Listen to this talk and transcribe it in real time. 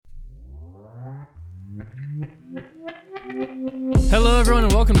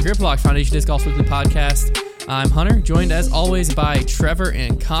welcome to Grip Lock, Foundation Disc Golf Weekly Podcast. I'm Hunter, joined as always by Trevor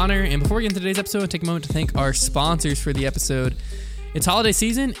and Connor. And before we get into today's episode, I'll take a moment to thank our sponsors for the episode. It's holiday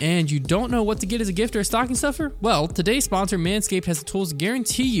season, and you don't know what to get as a gift or a stocking stuffer? Well, today's sponsor, Manscaped, has the tools to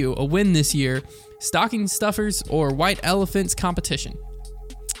guarantee you a win this year. Stocking stuffers or white elephants competition.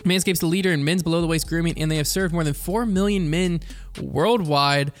 Manscaped's the leader in men's below-the-waist grooming, and they have served more than 4 million men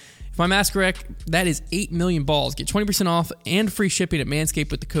worldwide. If my math's correct, that is 8 million balls. Get 20% off and free shipping at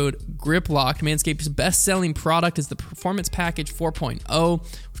Manscaped with the code GRIPLOCKED. Manscaped's best-selling product is the Performance Package 4.0.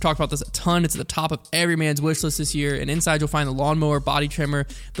 We've talked about this a ton. It's at the top of every man's wish list this year. And inside, you'll find the lawnmower body trimmer,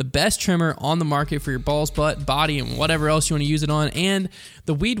 the best trimmer on the market for your balls, butt, body, and whatever else you want to use it on, and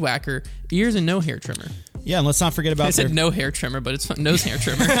the Weed Whacker ears and no hair trimmer. Yeah, and let's not forget about... I said no hair trimmer, but it's nose hair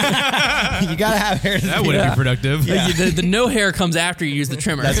trimmer. You gotta have hair. That wouldn't be productive. Yeah. The no hair comes after you use the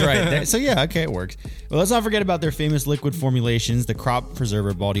trimmer. That's right. So yeah, okay, it works. Well, let's not forget about their famous liquid formulations, the Crop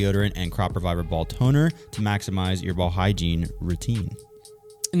Preserver Ball Deodorant and Crop Reviver Ball Toner to maximize your ball hygiene routine.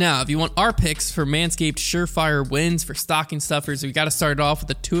 Now, if you want our picks for Manscaped surefire wins for stocking stuffers, we got to start it off with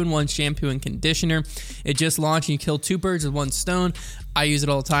the 2-in-1 shampoo and conditioner. It just launched, and you kill two birds with one stone. I use it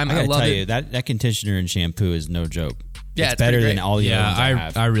all the time. I love it. That conditioner and shampoo is no joke. Yeah, it's better than all the other ones I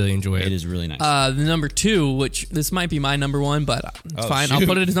have. I really enjoy it. It is really nice. The number 2, which this might be my number 1, but it's fine. Shoot. I'll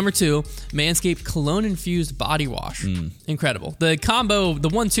put it as number 2. Manscaped Cologne Infused Body Wash. Incredible. The combo, the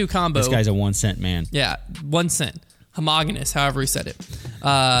 1-2 combo. This guy's a 1 cent man. Yeah, 1 cent. Homogeneous, however he said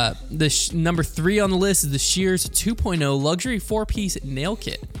it. Number 3 on the list is the Shears 2.0 Luxury 4-Piece Nail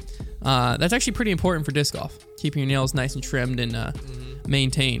Kit. That's actually pretty important for disc golf, keeping your nails nice and trimmed and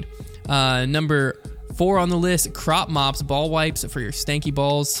maintained. Number 4 on the list, Crop Mops Ball Wipes for your stanky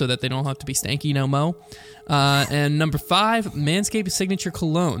balls so that they don't have to be stanky no mo. And number 5, Manscaped Signature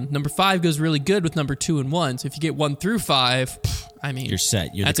Cologne. Number 5 goes really good with number 2 and 1. So if you get 1 through 5, I mean, you're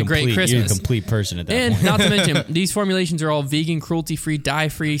set. That's a great Christmas. You're a complete person at that point. And not to mention, these formulations are all vegan, cruelty-free,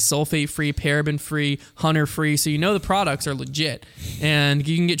 dye-free, sulfate-free, paraben-free, hunter-free. So you know the products are legit. And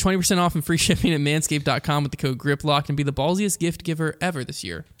you can get 20% off and free shipping at manscaped.com with the code GRIPLOCK and be the ballsiest gift giver ever this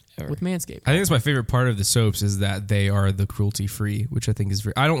year. With Manscaped. I think that's my favorite part of the soaps is that they are the cruelty-free, which I think is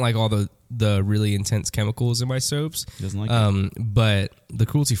very... I don't like all the really intense chemicals in my soaps. Doesn't like but the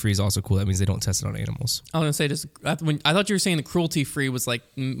cruelty-free is also cool. That means they don't test it on animals. I was going to say, I thought you were saying the cruelty-free was like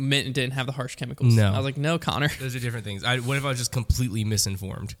meant it didn't have the harsh chemicals. No. I was like, no, Connor. Those are different things. What if I was just completely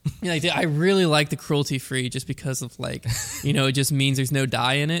misinformed? Yeah, I really like the cruelty-free just because of like, it just means there's no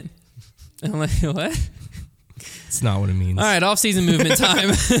dye in it. And I'm like, what? It's not what it means. All right, off-season movement time.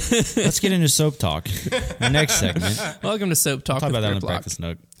 Let's get into soap talk. The next segment. Welcome to Soap Talk Talk with about that on Grip the Lock. breakfast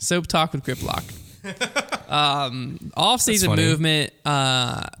nook. Soap Talk with Grip Lock. Off-season movement.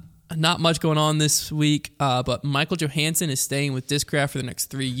 Not much going on this week, but Michael Johansson is staying with Discraft for the next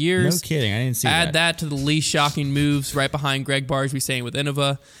 3 years. No kidding. I didn't see that. Add that to the least shocking moves right behind Greg Barsby staying with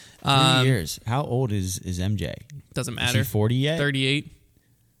Innova. 3 years. How old is MJ? Doesn't matter. Is he 40 yet? 38.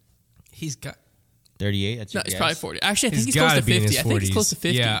 He's got... 38? That's your No, he's guess? probably 40. Actually, I think he's gotta close to be in 50. his I think he's close to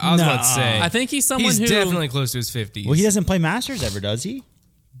 50. Yeah, I was about to say. I think he's someone he's who... definitely close to his 50s. Well, he doesn't play Masters ever, does he?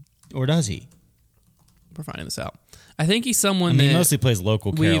 Or does he? We're finding this out. I think he's someone he that mostly plays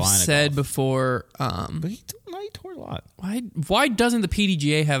local Carolina we've said golf. before. But he toured a lot. Why doesn't the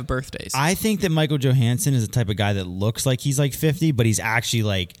PDGA have birthdays? I think that Michael Johansson is the type of guy that looks like he's like 50, but he's actually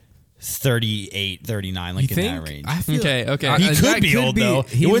like 38, 39, like you in think? that range. I feel Okay. He could be old, though.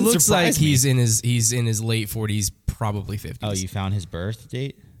 He It wouldn't looks like surprise me. he's in his late 40s, probably 50s. Oh, you found his birth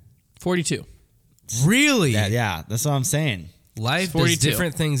date? 42. Really? Yeah, that's what I'm saying. Life does 42.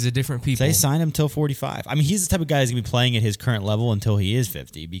 different things to different people. They signed him till 45. I mean, he's the type of guy that's going to be playing at his current level until he is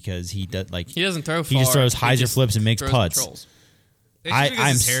 50 because he does He doesn't throw far. He just throws He hyzer just flips and makes throws putts. controls. It's just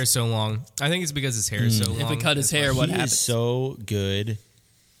because his hair is so long. I think it's because his hair is so long. If we cut his That's hair, why. what He happens? is so good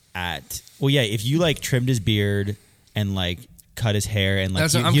at... Well, yeah, if you like trimmed his beard and like cut his hair and like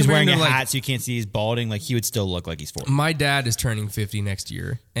That's what I'm he's wearing a comparing to, hat so you can't see he's balding, like he would still look like he's 40. My dad is turning 50 next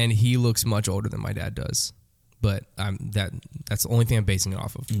year, and he looks much older than my dad does. But that's the only thing I'm basing it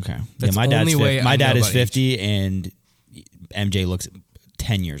off of. Okay. That's my the dad's only way I my dad know is about 50 and MJ looks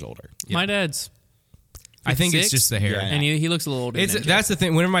 10 years older. My dad's I think it's 56, just the hair. Yeah. and he looks a little older than MJ. That's the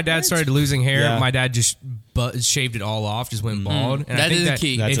thing. Whenever my dad started losing hair, Yeah. my dad just shaved it all off, just went bald. And I That think is the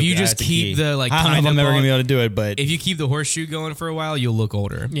key. That's If you okay, just that's the keep key. the like, I don't know if I'm ever going to be able to do it, but if you keep the horseshoe going for a while, you'll look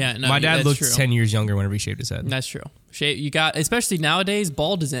older. Yeah, no, my dad that's looked true. 10 years younger whenever he shaved his head. That's true. You got, especially nowadays,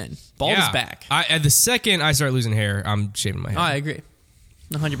 bald is in. Bald is back. At the second I start losing hair, I'm shaving my head. I agree.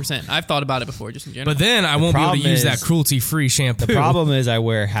 100%. I've thought about it before, just in general. But then I won't be able to problem use is- that cruelty-free shampoo. the problem is I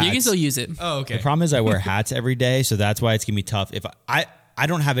wear hats. you can still use it. Oh, okay. The problem is I wear hats every day, so that's why it's going to be tough. If I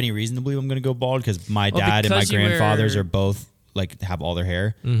don't have any reason to believe I'm going to go bald because my Well, dad and my because you grandfathers wear- are both like have all their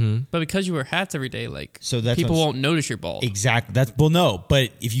hair. But because you wear hats every day, like So that's people what I'm- won't notice you're bald. Exactly. That's well, no.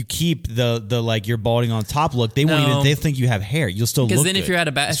 But if you keep the like you're balding on top look, they won't No. even. They think you have hair. You'll still Because look then good. if you're at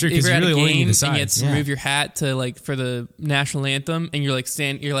a That's if true, 'cause you're at you a really only need game the and you have sides. to Yeah. remove your hat to like for the national anthem and you're like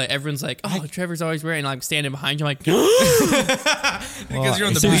everyone's like, oh, Trevor's always wearing, and I'm standing behind you, I'm like, Because you're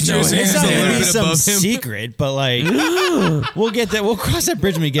on the It's bleachers. not- so you're it's just not a little gonna be bit some above him. secret, but like we'll get that. We'll cross that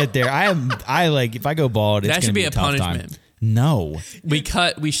bridge when we get there. I like if I go bald, it's That should gonna be be a tough punishment. Time. No,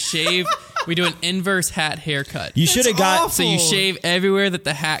 we shave, we do an inverse hat haircut. you should have got. So you shave everywhere that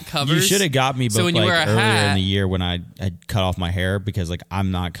the hat covers. You should have got me, So both when you like wear a earlier in hat- the year when I had cut off my hair because like I'm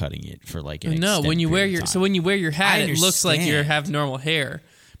not cutting it for like an No, when extended you wear period your of so time. when you wear your hat, I it looks like you understand. have normal hair,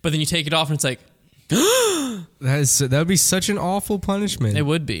 but then you take it off and it's like That would be such an awful punishment. it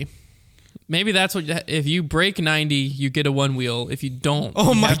would be. Maybe that's what if you break 90, you get a one wheel. If you don't,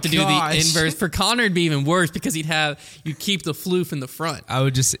 Oh you my have to do the gosh. inverse. For Connor, it'd be even worse because you keep the floof in the front. I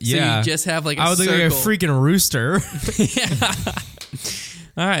would just So yeah. you just have like a I would look like a circle. freaking rooster.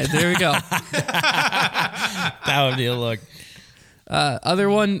 All right, there we go. that would be a look. Other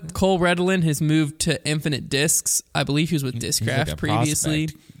one, Cole Redlin has moved to Infinite Discs. I believe he was with Discraft like a previously.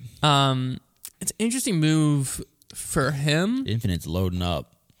 It's an interesting move for him. Infinite's loading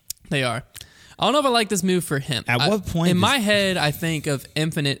up. They are. I don't know if I like this move for him. At what point in does- my head, I think of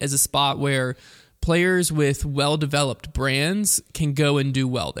Infinite as a spot where players with well-developed brands can go and do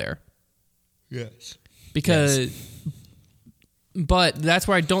well there. Yes. Because, but that's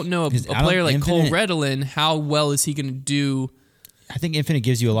where I don't know a 'Cause I player don't- like Cole Infinite- Redlin, how well is he going to do? I think Infinite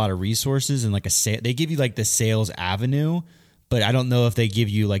gives you a lot of resources and like they give you like the sales avenue, but I don't know if they give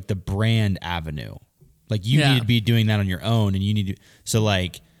you like the brand avenue. Like you Yeah. need to be doing that on your own, and you need to. So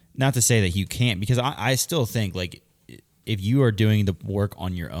like, not to say that you can't, because I still think like if you are doing the work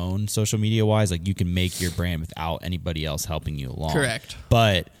on your own, social media wise, like you can make your brand without anybody else helping you along. Correct.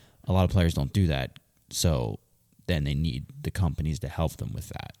 But a lot of players don't do that, so then they need the companies to help them with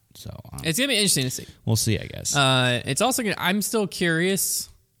that. So It's going to be interesting to see. we'll see, I guess. It's also going to, I'm still curious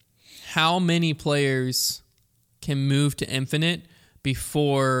how many players can move to Infinite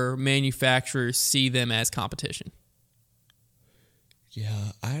before manufacturers see them as competition.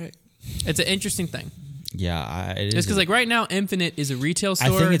 It's an interesting thing. Just because, like, right now, Infinite is a retail I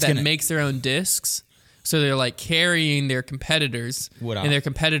think store it's that gonna- makes their own discs. So they're, like, carrying their competitors, and their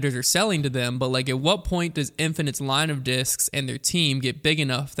competitors are selling to them. But, like, at what point does Infinite's line of discs and their team get big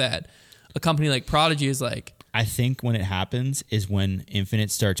enough that a company like Prodigy is like, I think when it happens is when Infinite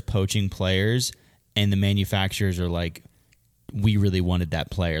starts poaching players and the manufacturers are like, we really wanted that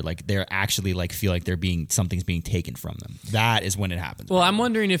player. Like they're actually like feel like something's being taken from them. That is when it happens. well, I'm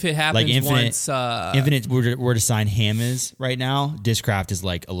wondering if it happens like Infinite, once. Infinite were to sign Hammers right now. Discraft is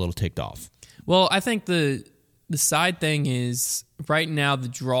like a little ticked off. Well, I think the side thing is right now the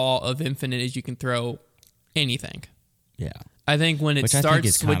draw of Infinite is you can throw anything. Yeah. I think when it Which I think starts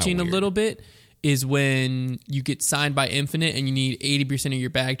is kinda switching a weird. little bit is when you get signed by Infinite and you need 80% of your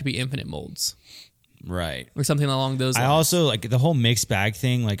bag to be Infinite molds Right. or something along those lines. I also like the whole mixed bag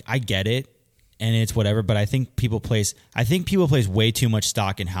thing. Like I get it, and it's whatever. But I think people place way too much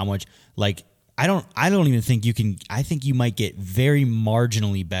stock in how much. Like I don't even think you can. I think you might get very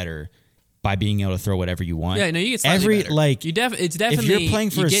marginally better by being able to throw whatever you want. Yeah, no, you get slightly better. like it's definitely you're playing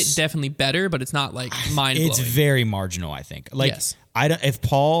for you a get s- definitely better, but it's not like mind blowing. it's very marginal. I think. Like Yes. I don't. If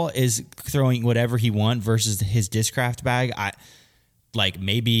Paul is throwing whatever he wants versus his Discraft bag, like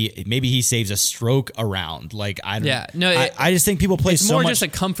maybe he saves a stroke around. Like I don't. Yeah, no, I just think people play it's so more much. just a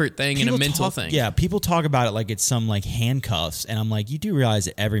comfort thing and a People mental talk- thing. Yeah, people talk about it like it's some like handcuffs, and I'm like, you do realize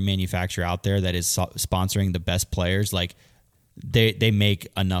that every manufacturer out there that is sponsoring the best players, like they make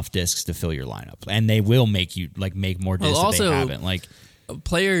enough discs to fill your lineup, and they will make you like make more discs Well, that they also- haven't. Like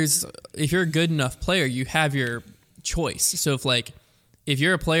Players, if you're a good enough player, you have your choice. So if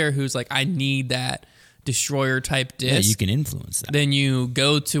you're a player who's like, I need that destroyer type disc, yeah, you can influence that. then you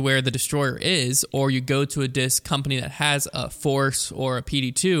go to where the destroyer is, or you go to a disc company that has a Force or a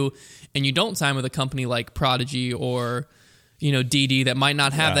PD2, and you don't sign with a company like Prodigy or DD that might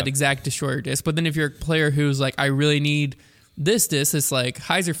not have Yeah. that exact destroyer disc. But then if you're a player who's like, I really need this disc, it's like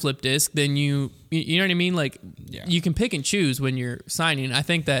Heiser flip disc, then you know what I mean? Like you can pick and choose when you're signing. I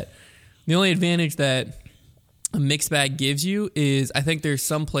think that the only advantage that a mixed bag gives you is I think there's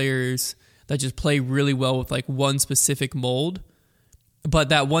some players that just play really well with like one specific mold, but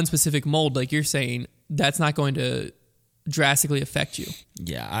that one specific mold, like you're saying, that's not going to drastically affect you.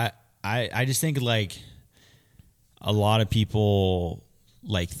 Yeah, I just think like a lot of people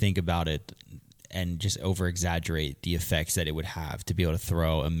like think about it and just over exaggerate the effects that it would have to be able to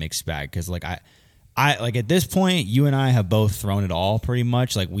throw a mixed bag. Because like I like at this point, you and I have both thrown it all pretty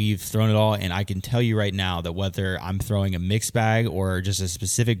much. Like we've thrown it all, and I can tell you right now that whether I'm throwing a mixed bag or just a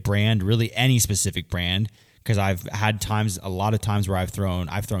specific brand, really any specific brand, because I've had a lot of times where I've thrown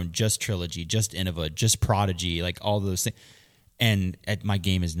just Trilogy, just Innova, just Prodigy, like all those things. And my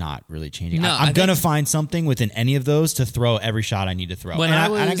game is not really changing. No, I'm going to find something within any of those to throw every shot I need to throw. And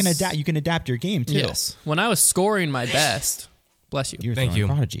I can adapt. You can adapt your game too. Yes. When I was scoring my best, bless you. Thank you.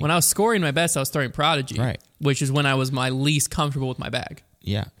 Prodigy. When I was scoring my best, I was throwing Prodigy, Right. which is when I was my least comfortable with my bag.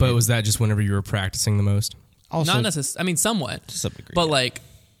 Yeah. But was that just whenever you were practicing the most? Also, Not necessarily. I mean, somewhat. to some degree. But yeah. like,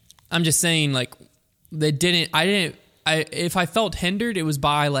 I'm just saying, like, if I felt hindered, it was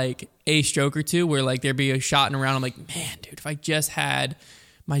by like a stroke or two where like there'd be a shot in a round. I'm like, man, dude, if I just had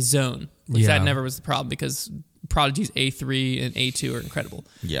my zone, which that never was the problem because Prodigy's A3 and A2 are incredible.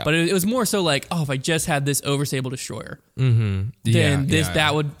 Yeah. But it was more so like, oh, if I just had this Oversable Destroyer, Mm-hmm. then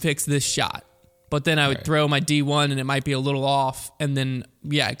that would fix this shot. But then I would throw my D1 and it might be a little off, and then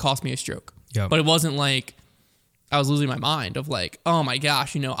it cost me a stroke. Yep. But it wasn't like I was losing my mind of like, oh my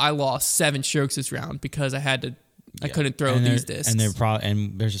gosh, I lost 7 strokes this round because I couldn't throw these discs. And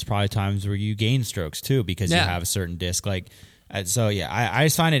there's just probably times where you gain strokes too because you have a certain disc. Like, so yeah, I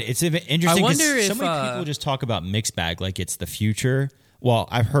just find it's interesting. I wonder because if so many people just talk about mixed bag like it's the future. Well,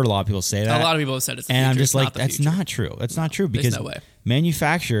 I've heard a lot of people say that. A lot of people have said it's the and future. I'm just It's like, not the that's future. not true. That's not true because no way.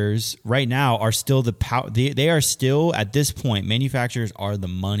 manufacturers right now are still the power. They are still at this point. Manufacturers are the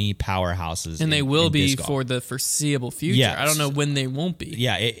money powerhouses, And they will in be disc golf. for the foreseeable future. Yes. I don't know when they won't be.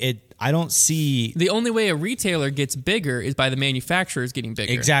 Yeah, I don't see. The only way a retailer gets bigger is by the manufacturers getting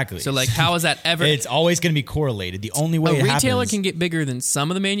bigger. Exactly. So like, how is that ever? It's always going to be correlated. The only way a it retailer happens, can get bigger than some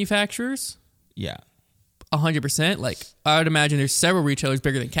of the manufacturers. yeah. 100%. Like, I would imagine there's several retailers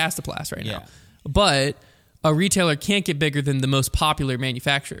bigger than Castaplast right now. Yeah. But a retailer can't get bigger than the most popular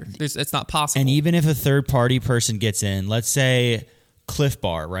manufacturer. It's not possible. And even if a third party person gets in, let's say Cliff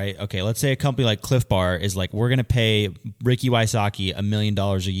Bar, right? Okay, let's say a company like Cliff Bar is like, we're going to pay Ricky Wysocki $1 million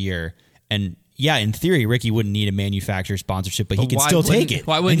a year. And yeah, in theory, Ricky wouldn't need a manufacturer sponsorship, but he can why still wouldn't- take it.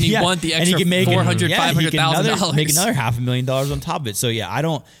 why wouldn't he want the and he extra can make $400,000, he can $500,000? make another $500,000 on top of it. So yeah, I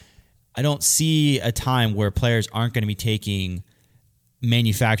don't see a time where players aren't going to be taking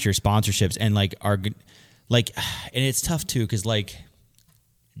manufacturer sponsorships and and it's tough too because like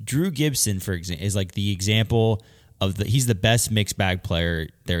Drew Gibson, for example, is like the example of he's the best mixed bag player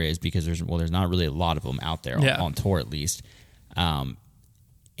there is because there's not really a lot of them out there on tour at least.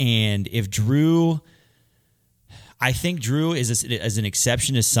 And if Drew, I think Drew is an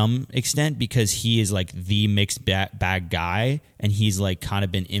exception to some extent because he is like the mixed bag guy and he's like kind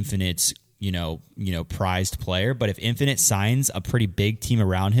of been Infinite's, prized player. But if Infinite signs a pretty big team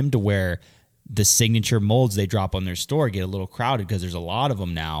around him to where the signature molds they drop on their store get a little crowded because there's a lot of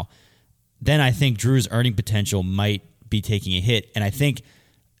them now, then I think Drew's earning potential might be taking a hit. And I think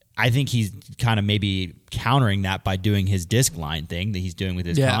he's kind of maybe countering that by doing his disc line thing that he's doing with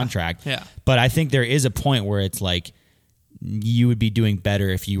his contract. Yeah. But I think there is a point where it's like you would be doing better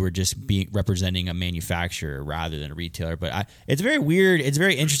if you were just representing a manufacturer rather than a retailer. But it's very weird. It's a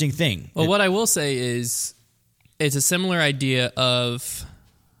very interesting thing. Well, what I will say is it's a similar idea of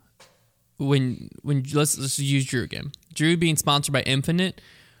when let's use Drew again. Drew being sponsored by Infinite,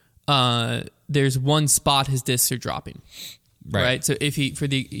 there's one spot his discs are dropping. Right. So if he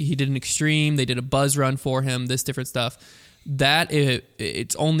did an extreme, they did a buzz run for him, this different stuff.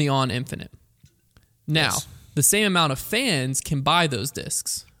 It's only on Infinite. Now, the same amount of fans can buy those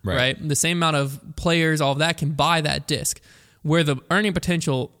discs, right? The same amount of players, all of that can buy that disc. Where the earning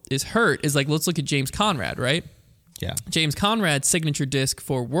potential is hurt is like, let's look at James Conrad, right? Yeah. James Conrad's signature disc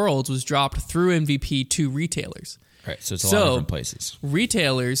for Worlds was dropped through MVP to retailers. Right. So it's a lot of different places.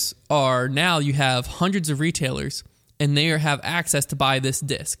 Retailers are now, you have hundreds of retailers and they have access to buy this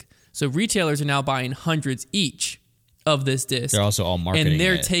disc. So retailers are now buying hundreds each of this disc. They're also all marketing and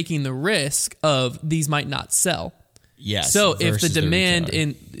they're it. taking the risk of these might not sell. Yes. So if the versus demand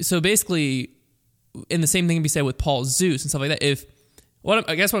retailer. so basically, and the same thing can be said with Paul Zeus and stuff like that.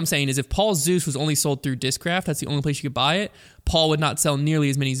 I guess what I'm saying is if Paul Zeus was only sold through Discraft, that's the only place you could buy it, Paul would not sell nearly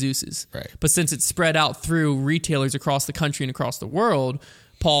as many Zeuses. Right. But since it's spread out through retailers across the country and across the world,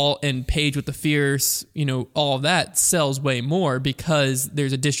 Paul and Paige with the Fierce, all of that sells way more because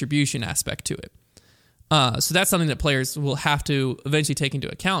there's a distribution aspect to it. So that's something that players will have to eventually take into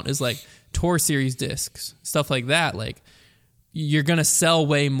account is like Tour Series discs, stuff like that. Like you're going to sell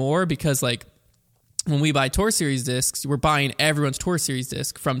way more because like when we buy Tour Series discs, we're buying everyone's Tour Series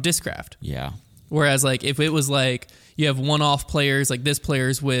disc from Discraft. Yeah. Whereas like if it was like you have one-off players, like this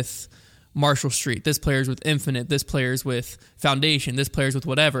players with Marshall Street, this player's with Infinite, this player's with Foundation, this player's with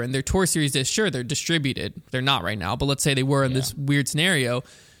whatever, and their Tour Series discs, sure, they're distributed. They're not right now, but let's say they were in this weird scenario,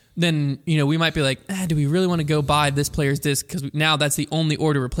 then, we might be like, do we really want to go buy this player's disc? Because now that's the only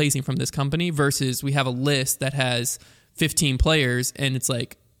order we're placing from this company versus we have a list that has 15 players, and it's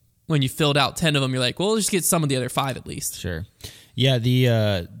like when you filled out 10 of them, you're like, well, let's just get some of the other 5 at least. Sure. Yeah,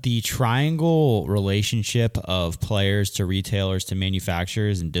 the triangle relationship of players to retailers to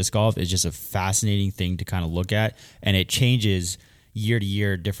manufacturers in disc golf is just a fascinating thing to kind of look at, and it changes year to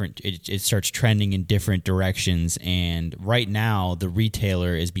year. It starts trending in different directions, and right now the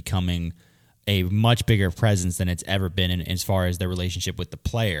retailer is becoming a much bigger presence than it's ever been in as far as their relationship with the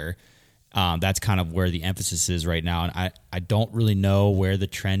player. That's kind of where the emphasis is right now, and I don't really know where the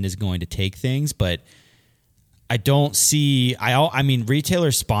trend is going to take things, but I don't see. I mean,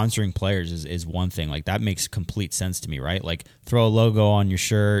 retailers sponsoring players is one thing. Like, that makes complete sense to me, right? Like, throw a logo on your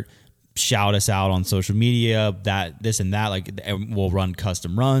shirt, shout us out on social media, this and that. Like, we'll run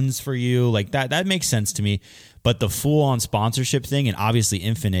custom runs for you. Like, that makes sense to me. But the full on sponsorship thing, and obviously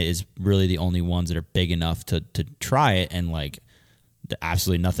Infinite is really the only ones that are big enough to try it, and like,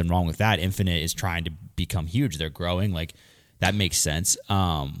 absolutely nothing wrong with that. Infinite is trying to become huge. They're growing. Like, that makes sense.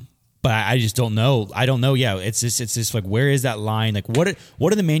 But I just don't know. I don't know. Yeah, it's just like, where is that line? Like, what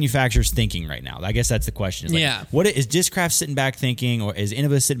are the manufacturers thinking right now? I guess that's the question. It's like, what is Discraft sitting back thinking, or is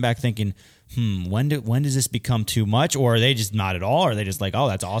Innova sitting back thinking, when does this become too much, or are they just not at all? Or are they just like, oh,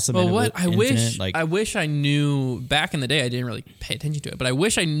 that's awesome? Well, I wish I knew back in the day. I didn't really pay attention to it, but I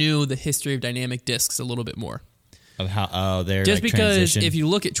wish I knew the history of dynamic discs a little bit more. Of how they're just like, because transition. If you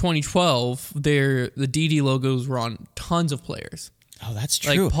look at 2012, the DD logos were on tons of players. Oh, that's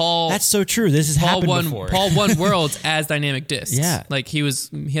true. Like Paul, that's so true. This has happened before. Paul won Worlds as dynamic discs. Yeah, like he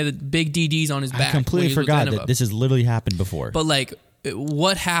had the big DDs on his back. I completely forgot that this has literally happened before. But like,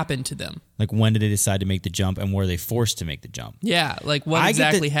 what happened to them? Like, when did they decide to make the jump, and were they forced to make the jump? Yeah, like what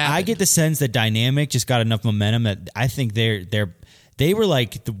exactly happened? I get the sense that Dynamic just got enough momentum that I think they were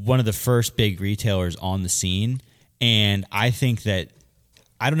like one of the first big retailers on the scene, and I think that,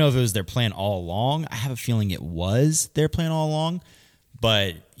 I don't know if it was their plan all along. I have a feeling it was their plan all along.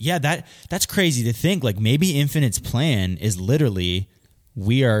 But yeah, that's crazy to think. Like, maybe Infinite's plan is literally,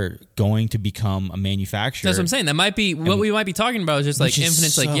 we are going to become a manufacturer. That's what I'm saying. That might be what we might be talking about. Is just like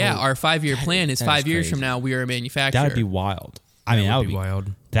Infinite's like, yeah, our 5-year plan is 5 years from now we are a manufacturer. That would be wild. I mean, that would be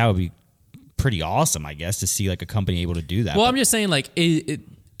wild. That would be pretty awesome, I guess, to see like a company able to do that. Well, I'm just saying, like,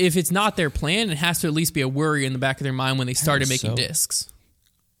 if it's not their plan, it has to at least be a worry in the back of their mind when they started making discs.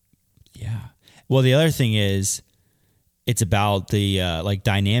 Yeah. Well, the other thing is, it's about the like,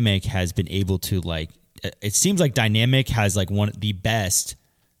 Dynamic has been able to, like, it seems like Dynamic has like one of the best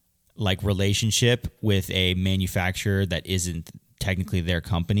like relationship with a manufacturer that isn't technically their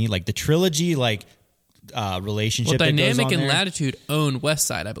company. Like, the Trilogy like relationship. Well, Dynamic that goes on and there. Latitude own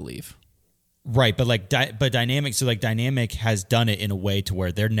Westside, I believe. Right, but like, but Dynamic. So like, Dynamic has done it in a way to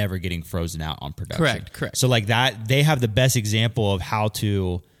where they're never getting frozen out on production. Correct. So like that, they have the best example of how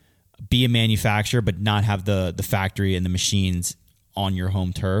to be a manufacturer but not have the factory and the machines on your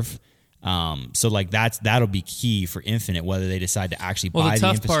home turf. So like, that'll be key for Infinite, whether they decide to actually buy the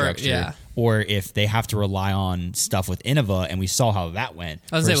infrastructure or if they have to rely on stuff with Innova, and we saw how that went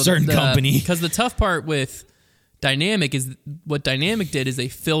for a certain company. Because the tough part with Dynamic is, what Dynamic did is they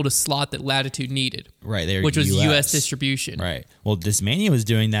filled a slot that Latitude needed, right? Which was US distribution, right? Well, Discmania was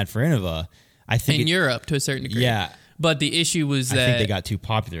doing that for Innova, I think, in Europe to a certain degree. Yeah, but the issue was that I think they got too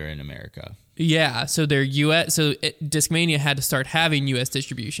popular in America. Yeah, so their Discmania had to start having US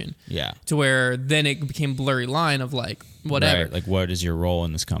distribution. Yeah, to where then it became a blurry line of like, whatever. Right. Like, what is your role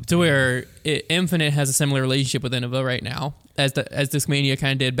in this company? To where Infinite has a similar relationship with Innova right now, as Discmania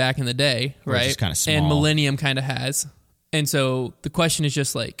kind of did back in the day, right? Which is kind of small. And Millennium kind of has. And so the question is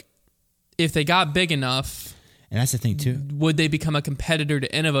just like, if they got big enough, and that's the thing too, would they become a competitor to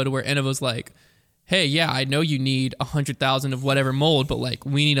Innova, to where Innova's like, hey, yeah, I know you need 100,000 of whatever mold, but like,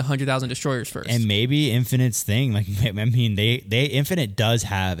 we need 100,000 destroyers first. And maybe Infinite's thing, like, I mean, they Infinite does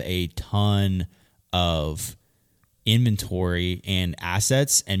have a ton of inventory and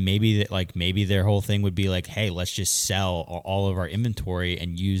assets, and maybe their whole thing would be like, hey, let's just sell all of our inventory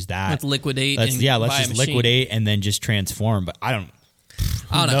and use that. Let's liquidate. Let's just liquidate and then just transform. But I don't know.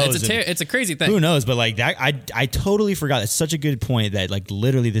 It's a crazy thing. Who knows? But like that, I totally forgot. It's such a good point that like,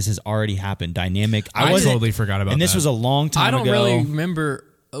 literally this has already happened. Dynamic. I totally forgot about that. And this was a long time ago. I don't really remember.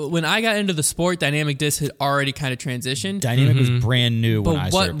 When I got into the sport, Dynamic Disc had already kind of transitioned. Dynamic was brand new when I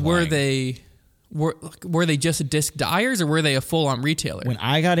started playing. Were they? Were they just disc dyers, or were they a full-on retailer? When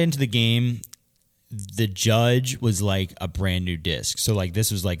I got into the game, the Judge was like a brand new disc. So like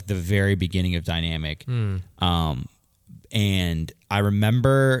this was like the very beginning of Dynamic. And I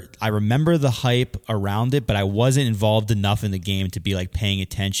remember the hype around it, but I wasn't involved enough in the game to be like paying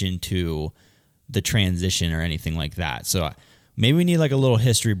attention to the transition or anything like that. So maybe we need like a little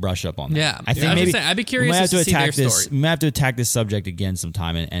history brush up on that. Yeah. I think maybe I'd be curious to see their story. We might have to attack this subject again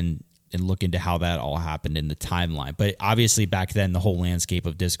sometime and look into how that all happened in the timeline. But obviously back then, the whole landscape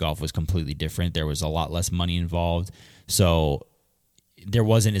of disc golf was completely different. There was a lot less money involved. So there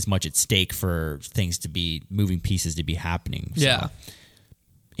wasn't as much at stake for things to be moving pieces to be happening. So, Yeah.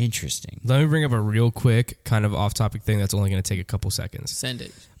 interesting. Let me bring up a real quick kind of off-topic thing that's only going to take a couple seconds. Send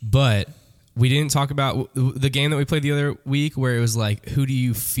it. But we didn't talk about the game that we played the other week where it was like, who do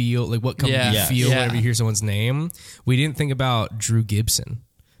you feel, like what company do you feel whenever you hear someone's name? We didn't think about Drew Gibson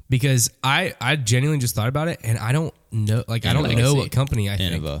because I genuinely just thought about it and I don't know, like I don't Legacy. know what company I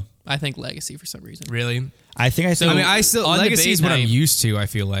think. Innova. I think Legacy for some reason. Really? I think I said. I still on Legacy debate is what I'm night- used to. I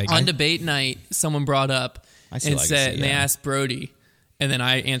feel like On debate night, someone brought up I and see Legacy, said, and they yeah. asked Brody, and then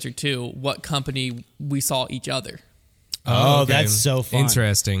I answered too, what company we saw each other. Oh, okay. that's so fun.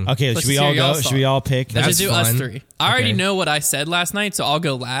 Interesting. Okay, Let's should we hear all y'all's go? thought. Should we all pick? Let's That's just do us fun. three. I already Okay. know what I said last night, so I'll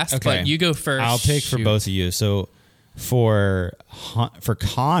go last. Okay. But you go first. I'll pick for Shoot. both of you. So for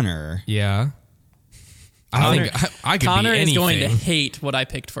Connor, Yeah. Connor- I could Connor be is anything. going to hate what I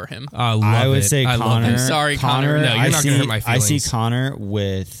picked for him. I love I would it. say I love Connor. it. I'm sorry, Connor. No, you're I not see, gonna hurt my I see feelings. Connor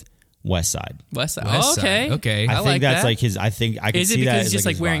with West Side. West Side. West Oh, okay. Side. Okay. I I think like that's that. like his. I think I can Is it see that. because as he's just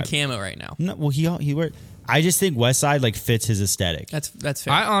like his wearing vibe. camo right now? No, well, he wear. I just think West Side like fits his aesthetic. That's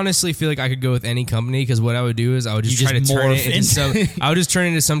fair. I honestly feel like I could go with any company because what I would do is I would just You try just to turn morph it into into- some. I would just turn it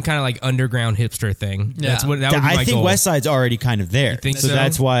into some kind of like underground hipster thing. Yeah. That's what that would be I my think goal. West Side's already kind of there. think so? so?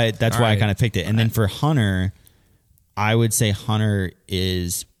 That's why I right. kind of picked it. And then for Hunter, I would say Hunter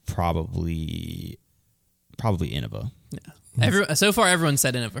is probably Innova. So far, everyone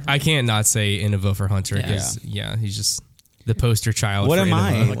said Innova. I can't not say Innova for Hunter Yeah. because yeah, he's just the poster child. What for am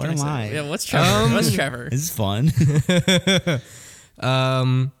I? Innova. What am I? Yeah, what's Trevor? What's Trevor? This is fun.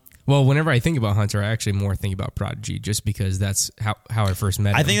 Well, whenever I think about Hunter, I actually more think about Prodigy just because that's how I first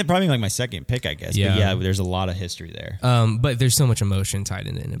met him. I think that's probably like my second pick, I guess. Yeah. But yeah, there's a lot of history there. But there's so much emotion tied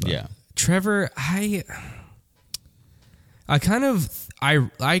into Innova. Yeah. Trevor, I kind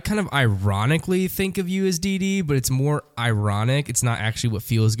of ironically think of you as DD, but it's more ironic. It's not actually what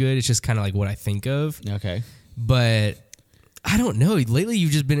feels good. It's just kind of like what I think of. Okay. But I don't know. Lately,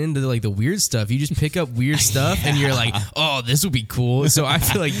 you've just been into like the weird stuff. You just pick up weird stuff, and you're like, "Oh, this would be cool." So I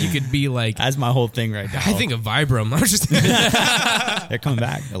feel like you could be like, That's my whole thing right now. I think of Vibram. I was just, they're coming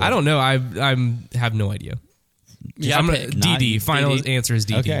back. I don't know. I have no idea. Yeah, I'm gonna pick. DD. Final DD. answer is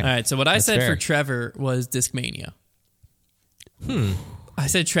DD. Okay. All right. So what I That's said fair. for Trevor was Discmania. I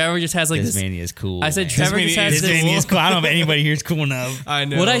said Trevor just has like This this. mania is cool. I said man. Trevor just has This this. mania is cool. I don't know if anybody here is cool enough. I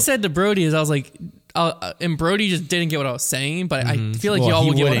know. What I said to Brody is I was like, and Brody just didn't get what I was saying, but I feel like Well, y'all he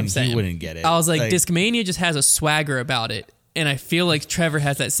would get what I'm wouldn't- he saying. wouldn't get it. I was like, Like- Discmania just has a swagger about it. And I feel like Trevor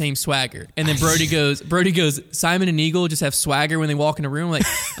has that same swagger. And then Brody goes, Simon and Eagle just have swagger when they walk in a room.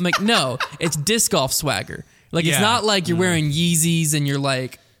 I'm like, no, it's disc golf swagger. Like, it's Yeah. not like you're wearing Yeezys and you're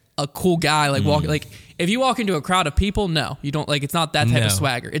like a cool guy, like walking, like if you walk into a crowd of people, no, you don't, like, it's not that type No. of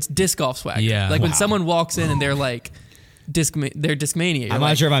swagger. It's disc golf swagger. Yeah. Like when Wow. someone walks in and they're like, they're Discmania. You're I'm like,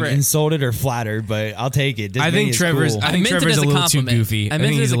 not sure if I'm "Frick." insulted or flattered, but I'll take it. This I think mania is Trevor's. cool. I think meant it Trevor's as a a little too compliment. goofy. I I meant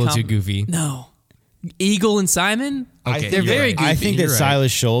think it he's as a a little too compliment. goofy. No. Eagle and Simon? Okay, They're you're very right. goofy. I think that You're right.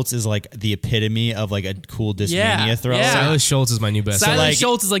 Silas Schultz is like the epitome of like a cool Discmania Yeah, thrower. yeah. Silas Schultz is my new best. Silas like-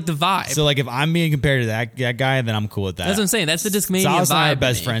 Schultz is like the vibe. So like if I'm being compared to that guy, then I'm cool with that. That's what I'm saying. That's the Discmania Silas vibe. and I are to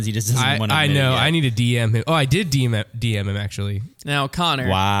best me. friends. He just doesn't want to. I admit it know. yet. I need to DM him. Oh, I did DM him actually. Now, Connor.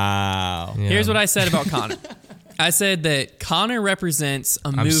 Wow. Yeah. Here's what I said about Connor. I said that Connor represents a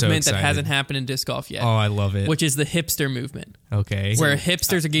so movement that excited. hasn't happened in disc golf yet, Oh, I love it. which is the hipster movement, Okay. where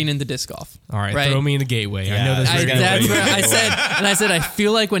hipsters are getting into disc golf. All right. right? Throw me in the gateway. I Yeah, know this. I- Very good. That's Gateway. what I said. And I said, I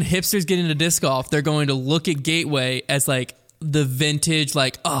feel like when hipsters get into disc golf, they're going to look at Gateway as like the vintage,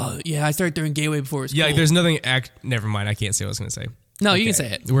 like, oh, yeah, I started throwing Gateway before it was Yeah. cool. Like, there's nothing. Never mind. I can't say what I was gonna say. No, you can say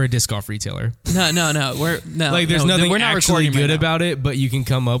it. We're a disc golf retailer. No. Like, there's nothing we're not actually recording right good now. about it, but you can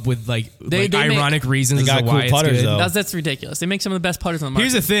come up with like They make- ironic reasons They as got to why cool it's putters, good. though. That's ridiculous. They make some of the best putters on the market.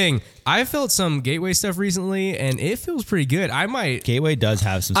 Here's the thing. I felt some Gateway stuff recently, and it feels pretty good. I might. Gateway does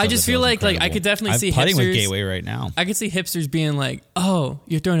have some. I stuff just that feel feels like I incredible. could definitely I'm see putting with hipsters- Gateway right now. I could see hipsters being like, "Oh,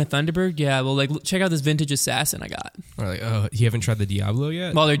 you're throwing a Thunderbird? Yeah, well, like check out this vintage assassin I got." Or like, oh, you haven't tried the Diablo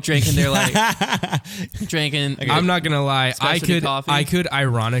yet? While they're drinking, they're like drinking. I'm not gonna lie. I Specialty could coffee. I could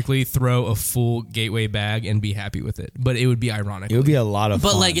ironically throw a full Gateway bag and be happy with it, but it would be ironic. It would be a lot of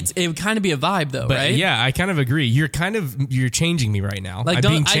but fun. like it would kind of be a vibe though, But right? yeah, I kind of agree. You're changing me right now. Like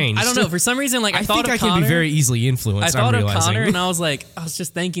I'm being changed. I don't know. For some reason, like I thought think of I Connor, can be very easily influenced. I thought I'm of realizing. Connor, and I was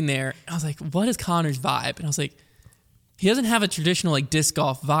just thinking there. I was like, what is Connor's vibe? And I was like, he doesn't have a traditional like disc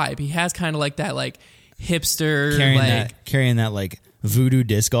golf vibe. He has kind of like that like hipster carrying that like voodoo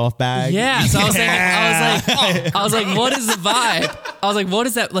disc golf bag. Yeah, so I was like, what is the vibe? I was like, what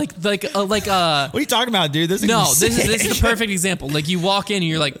is that like? What are you talking about, dude? This is the perfect example. Like you walk in and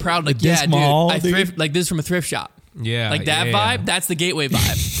you're like proud, like Disc dude, Mall, I dude. thrift like this is from a thrift shop. Yeah, Like that vibe, that's the Gateway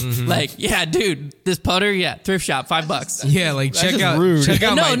vibe. Like, yeah, dude, this putter, thrift shop, $5. Yeah, like check just out rude. check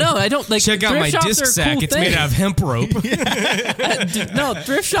out my I don't like. check out my thrift shops disc are a sack. cool It's thing. made out of hemp rope. No,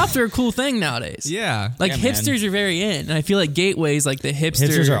 thrift shops are a cool thing nowadays. Yeah. Like Yeah, man. hipsters are very in, and I feel like Gateway's like the hipster.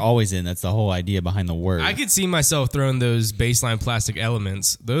 Hipsters are always in. That's the whole idea behind the word. I could see myself throwing those baseline plastic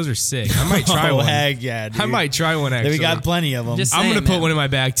elements. Those are sick. I might try oh, one. heck yeah, dude. I might try one actually. We got plenty of them. Just I'm saying, gonna put man. one in my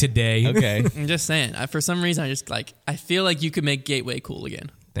bag today. Okay. I'm just saying. For some reason, I feel like you could make Gateway cool again.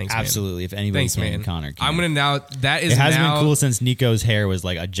 Thanks, man. Absolutely. If anybody Thanks, can, man. Connor can. I'm gonna now. That is It has now, been cool since Nico's hair was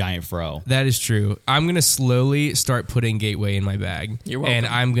like a giant fro. That is true. I'm gonna slowly start putting Gateway in my bag. You're welcome. And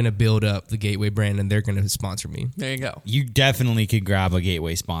I'm gonna build up the Gateway brand, and they're gonna sponsor me. There you go. You definitely could grab a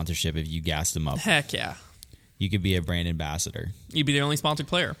Gateway sponsorship if you gassed them up. Heck yeah. You could be a brand ambassador. You'd be the only sponsored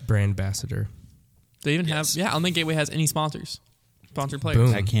player. Brand ambassador. They even have, I don't think Gateway has any sponsors. Sponsored players.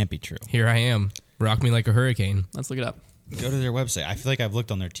 Boom. That can't be true. Here I am. Rock me like a hurricane. Let's look it up. Go to their website. I feel like I've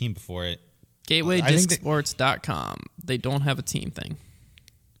looked on their team before. GatewayDiscSports.com. They don't have a team thing.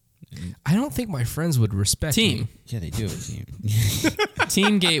 I don't think my friends would respect Team. me. Yeah, they do. Have a team.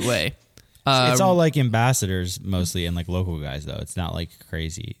 Team Gateway. It's all like ambassadors mostly and like local guys though. It's not like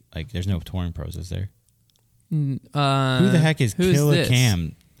crazy. Like there's no touring pros, is there? Who the heck is Killa this?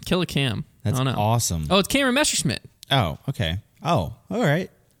 Cam? Killa Cam. That's I don't know. awesome. Oh, it's Cameron Messerschmidt. Oh, okay. Oh, all right.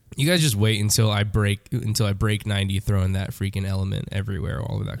 You guys just wait until I break 90 throwing that freaking element everywhere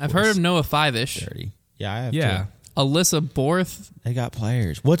all over that course. I've heard of Noah Five-ish. Dirty. Yeah, I have Yeah. too. Alyssa Borth. They got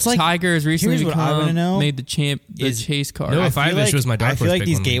players. What's like Tiger has recently here's what I wanna know made the chase card. Noah I feel Five-ish was my dark I feel horse like pick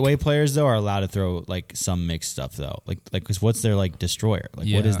these one week. gateway players though are allowed to throw like some mixed stuff though. Like because what's their like destroyer? Like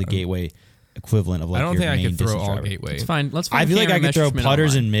what is Yeah. the gateway equivalent of like I don't your think I main could throw distance all driver? Gateway. It's fine. Let's find I feel like I Cameron could throw Messerschmidt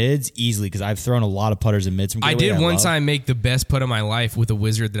putters online. and mids easily because I've thrown a lot of putters and mids from I Gateway. did one love. time make the best putt of my life with a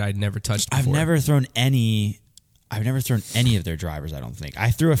wizard that I'd never touched before. I've never thrown any of their drivers. I don't think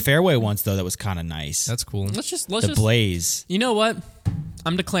I threw a fairway once though that was kind of nice. That's cool. Let's just Blaze. You know what?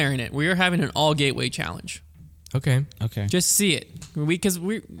 I'm declaring it. We are having an all Gateway challenge. Okay. Okay. Just see it. Because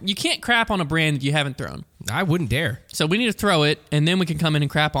you can't crap on a brand that you haven't thrown. I wouldn't dare. So we need to throw it, and then we can come in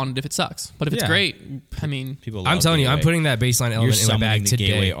and crap on it if it sucks. But if it's Yeah. great, I mean, People. I'm love telling you, I'm Gateway. putting that baseline You're element in my summoning bag the today.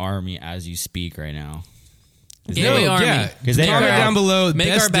 Gateway army as you speak right now. Gateway Army. Yeah. 'Cause they Comment are- down below. Make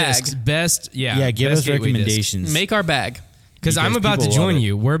best our bag. discs, best. Yeah, give best us Gateway recommendations. make our bag. Because I'm Because about to people love join it.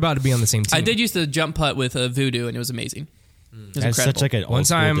 you. We're about to be on the same team. I did use the jump putt with Voodoo, and it was amazing. It was That's incredible. such like an One old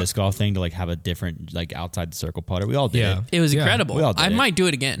school time- disc golf thing to like have a different like outside the circle putter. We all did Yeah. it. It was Yeah. incredible. We all did I it. might do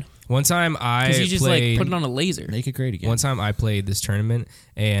it again One time I because you just played. like put it on a laser. Make it great again. One time I played this tournament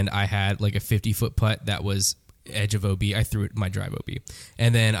and I had like a 50-foot putt that was edge of OB. I threw it my drive OB,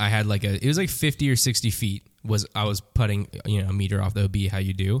 and then I had it was like 50 or 60 feet. I was putting a meter off the OB, how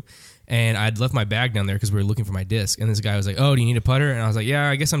you do, and I'd left my bag down there because we were looking for my disc. And this guy was like, "Oh, do you need a putter?" And I was like, "Yeah,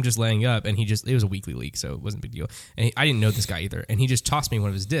 I guess I'm just laying up." And it was a weekly league, so it wasn't a big deal. And I didn't know this guy either, and he just tossed me one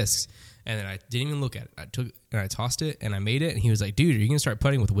of his discs. And then I didn't even look at it. I took and I tossed it and I made it. And he was like, "Dude, are you gonna start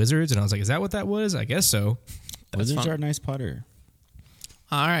putting with wizards?" And I was like, "Is that what that was? I guess so." Wizards fun. are a nice putter.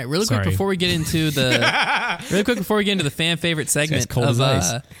 All right, really Sorry. quick before we get into the fan favorite segment cold of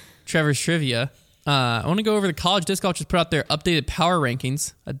as ice. Trevor's trivia, I want to go over the college disc golf just put out their updated power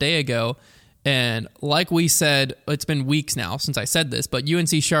rankings a day ago, and like we said, it's been weeks now since I said this, but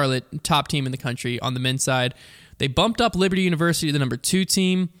UNC Charlotte, top team in the country on the men's side, they bumped up Liberty University to the number 2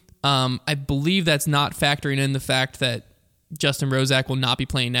 team. I believe that's not factoring in the fact that Justin Rozak will not be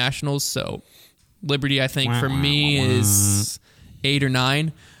playing nationals, so Liberty, I think, for me is 8 or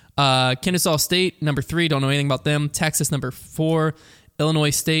 9. Kennesaw State, number 3, don't know anything about them. Texas, number 4.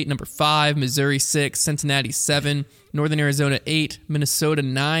 Illinois State, number 5. Missouri, 6. Cincinnati, 7. Northern Arizona, 8. Minnesota,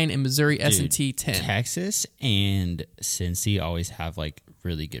 9. And Missouri S&T, 10. Texas and Cincy always have like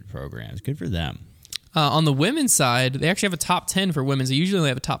really good programs. Good for them. On the women's side, they actually have a top 10 for women's. They usually only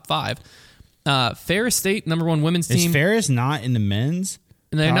have a top 5. Ferris State, number 1 women's Is team. Ferris not in the men's?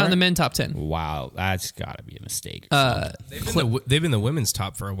 And they're not power? in the men top 10. Wow, that's got to be a mistake. or something. They've been the women's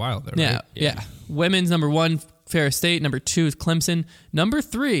top for a while, though. Right? Yeah. Women's number 1, Ferris State. Number 2 is Clemson. Number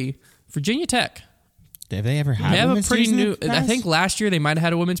 3, Virginia Tech. Have they ever had? They have a pretty new. Guys? I think last year they might have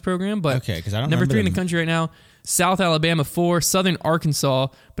had a women's program, but okay, because I don't number 3 in the them. country right now. South Alabama 4, Southern Arkansas,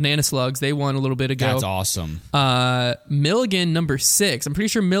 Banana Slugs. They won a little bit ago. That's awesome. Milligan number 6. I'm pretty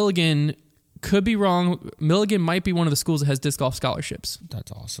sure Milligan, could be wrong. Milligan might be one of the schools that has disc golf scholarships.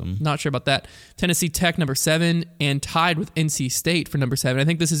 That's awesome. Not sure about that. Tennessee Tech number 7, and tied with NC State for number 7. I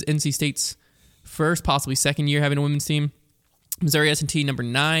think this is NC State's first, possibly second year having a women's team. Missouri S&T number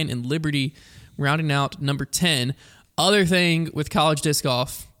 9, and Liberty rounding out number 10. Other thing with college disc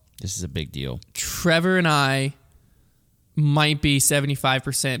golf, this is a big deal. Trevor and I might be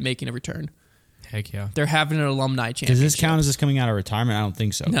 75% making a return. Heck yeah. They're having an alumni championship. Does this count as this coming out of retirement? I don't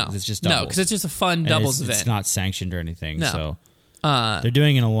think so. No. It's just doubles. No, because it's just a fun doubles event. It's not sanctioned or anything. No. So they're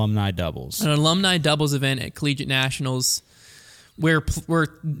doing an alumni doubles. An alumni doubles event at Collegiate Nationals. We're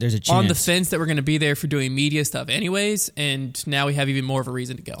There's a chance on the fence that we're going to be there for doing media stuff anyways, and now we have even more of a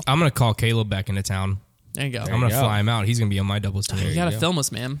reason to go. I'm going to call Caleb back into town. There you go. I'm going to fly him out. He's going to be on my doubles team. You got to film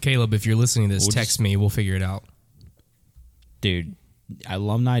us, man. Caleb, if you're listening to this, text me. We'll figure it out. Dude,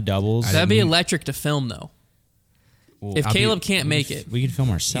 alumni doubles. That'd be electric to film, though. If Caleb can't make it, we can film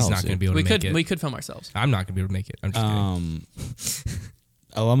ourselves. He's not going to be able to make it. We could film ourselves. I'm not going to be able to make it. I'm just kidding.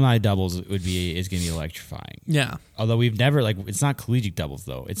 Alumni doubles is going to be electrifying. Yeah. Although we've never it's not collegiate doubles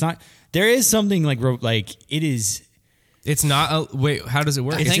though. It's not. There is something like it is. It's not. Wait, how does it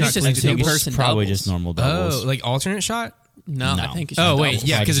work? I think it's just collegiate doubles. two-person Probably doubles. just normal doubles. Oh, like alternate shot? No, No. I think it's Oh, just wait. doubles.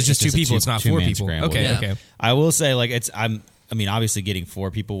 Yeah, because it's just two people. It's not four two-man people. scramble, Okay, yeah. okay. I will say obviously getting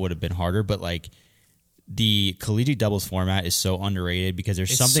 4 people would have been harder, but the collegiate doubles format is so underrated because there's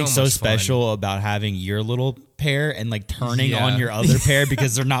It's something so so much special about having your little pair and turning Yeah. on your other pair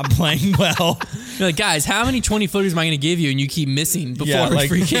because they're not playing well. You're like, guys, how many 20-footers am I going to give you? And you keep missing before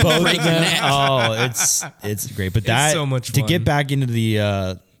freaking both break of your them. neck. Oh, it's great. But that so much to fun. get back into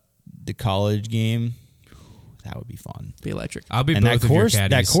the college game, that would be fun. Be electric. I'll be And both that course, of your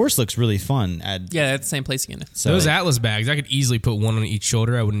caddies. that course looks really fun. Yeah, at the same place again. So Those Atlas bags, I could easily put one on each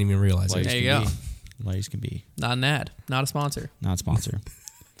shoulder. I wouldn't even realize it. There you go. Ladies can be Not an ad. Not a sponsor. not sponsor.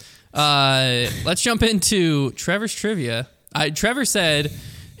 Let's jump into Trevor's trivia. Trevor said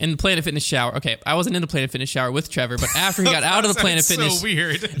in the Planet Fitness shower. Okay, I wasn't in the Planet Fitness shower with Trevor, but after he got out of the Planet Fitness, so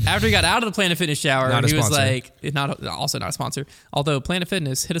weird. after he got out of the Planet Fitness shower, Not a he was sponsor. like, also not a sponsor. Although Planet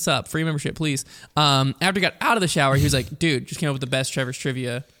Fitness, hit us up, free membership, please. After he got out of the shower, he was like, dude, just came up with the best Trevor's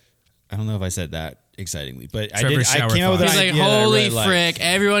trivia. I don't know if I said that excitingly, but Trevor's I shower came up with thoughts. an He's like, idea that I holy really liked. frick,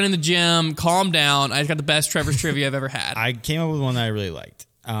 everyone in the gym, calm down. I just got the best Trevor's trivia I've ever had. I came up with one that I really liked.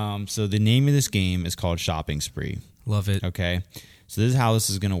 So the name of this game is called Shopping Spree. Love it. Okay, so this is how this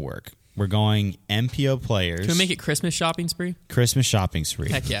is going to work. We're going MPO players. Can we make it Christmas shopping spree? Christmas shopping spree?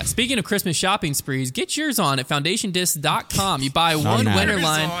 Heck yeah. Speaking of Christmas shopping sprees, get yours on at foundationdisc.com. You buy Not one an ad. winter Yours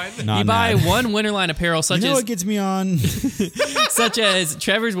line. on. Not You an buy ad. one winter line apparel such You know as what gets me on? such as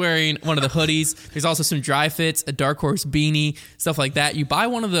Trevor's wearing one of the hoodies. There's also some dry fits, a Dark Horse beanie, stuff like that. You buy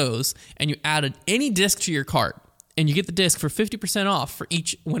one of those and you add any disc to your cart. And you get the disc for 50% off for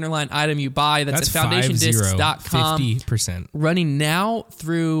each Winterline item you buy. That's at foundationdiscs.com. 50%. Running now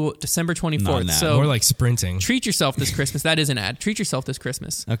through December Not 24th. an ad. So More like sprinting. treat yourself this Christmas. That is an ad. Treat yourself this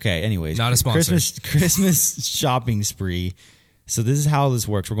Christmas. Okay, anyways. Not a sponsor. Christmas shopping spree. So this is how this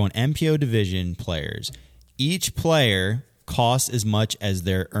works. We're going MPO division players. Each player costs as much as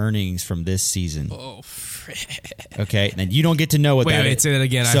their earnings from this season. Oh, frick. Okay, and you don't get to know what that is. Wait, say that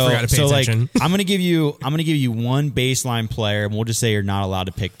again. I forgot to pay attention. I'm gonna give you one baseline player, and we'll just say you're not allowed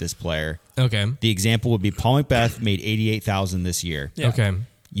to pick this player. Okay. The example would be Paul Macbeth made $88,000 this year. Yeah. Okay.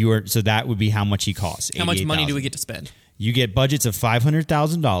 So that would be how much he costs. How much money do we $88,000. get to spend? You get budgets of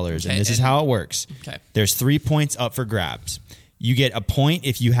 $500,000, Okay, and this is and- how it works. Okay. There's 3 points up for grabs. You get a point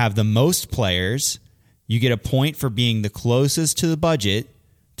if you have the most players. You get a point for being the closest to the budget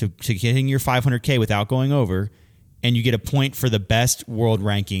to getting your 500K without going over. And you get a point for the best world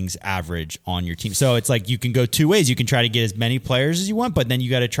rankings average on your team. So it's like you can go two ways. You can try to get as many players as you want, but then you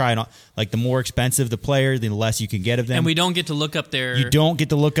got to try it on. Like the more expensive the player, the less you can get of them. And we don't get to look up their. You don't get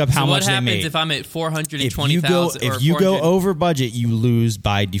to look up how So much what they happens made. if I'm at If 420,000? you go 400? over budget, you lose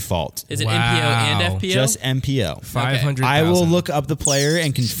by default. Is it Wow. MPO and FPO? Just MPO. 500,000. I will look up the player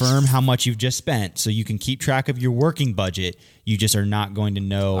and confirm how much you've just spent, so you can keep track of your working budget. You just are not going to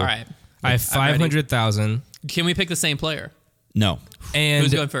know. All right. I have I'm ready. 500,000. Can we pick the same player? No. And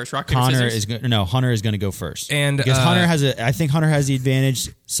Who's going first? Rock, paper, Hunter scissors? is going. No, Hunter is going to go first. And, because I think Hunter has the advantage,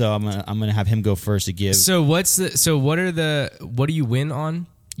 so I'm gonna have him go first to give. so what do you win on?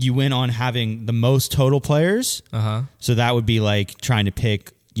 You win on having the most total players. Uh-huh. So that would be like trying to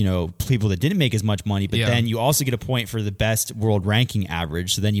pick people that didn't make as much money, but then you also get a point for the best world ranking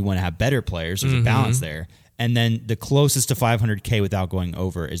average. So then you want to have better players. There's a balance there. And then the closest to 500K without going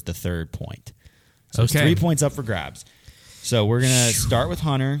over is the third point. So it's 3 points up for grabs. So we're going to start with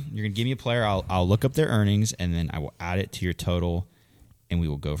Hunter. You're going to give me a player. I'll look up their earnings, and then I will add it to your total, and we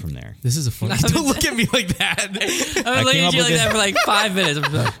will go from there. This is a fun. Don't look at me like that. I've been looking at you like that for like 5 minutes.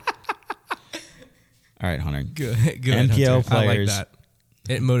 All right, Hunter. Good. MPL Hunter. players. I like that.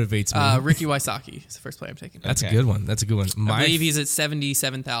 It motivates me. Ricky Wysocki is the first player I'm taking. That's a good one. I believe he's at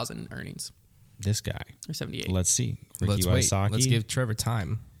 77,000 earnings. This guy. Or 78. Let's see. Ricky Let's Wysocki. wait. Let's give Trevor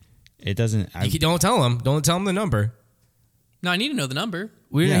time. It doesn't. Don't tell him. Don't tell him the number. No, I need to know the number.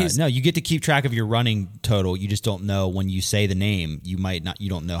 No, you get to keep track of your running total. You just don't know when you say the name. You might not. You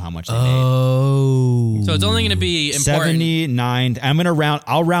don't know how much they made. So it's only going to be important. 79.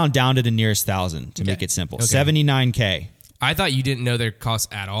 I'll round down to the nearest thousand to make it simple. Okay. 79K. I thought you didn't know their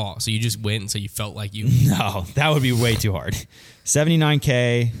costs at all, so you just went until you felt like you. No, that would be way too hard.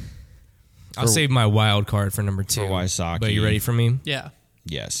 79K. I'll save my wild card for number 2. For Wysocki. But you ready for me? Yeah.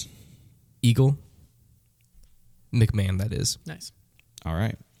 Yes. Eagle. McMahon, that is. Nice. All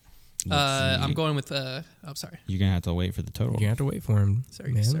right. I'm going with. I'm sorry. You're gonna have to wait for the total. You're gonna have to wait for him.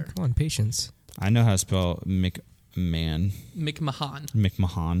 Sorry, man. sir. Come on, patience. I know how to spell McMahon.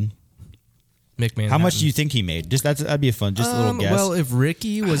 McMahon. McMahon. How much do you think he made? That'd be a fun. Just a little guess. Well, if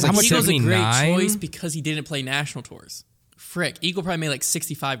Ricky was How like much Eagle's a 79, great choice because he didn't play national tours. Frick, Eagle probably made like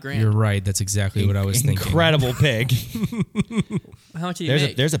 65 grand. You're right. That's exactly what I was thinking. Incredible pick. How much did he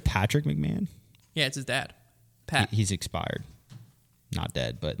make? There's a Patrick McMahon. Yeah, it's his dad. Pat. He's expired. Not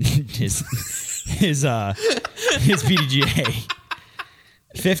dead, but his PDGA.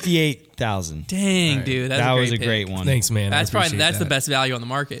 58,000. Dang, right. Dude, that was a great one. Thanks, man. That's the best value on the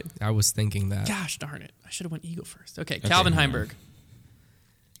market. I was thinking that. Gosh darn it! I should have went Eagle first. Okay, Calvin Heimberg.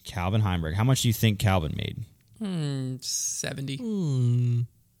 Calvin Heimberg. How much do you think Calvin made? 70.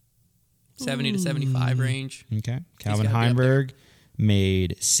 70 to 75 range. Okay. Calvin Heimberg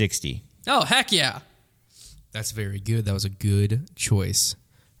made 60. Oh, heck yeah. That's very good. That was a good choice.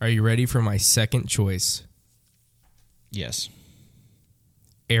 Are you ready for my second choice? Yes.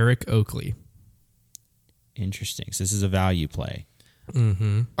 Eric Oakley. Interesting. So this is a value play.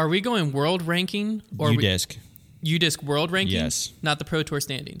 Mm-hmm. Are we going world ranking or UDisc? UDisc world ranking? Yes. Not the Pro Tour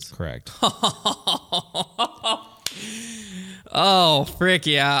standings. Correct. Oh, frick,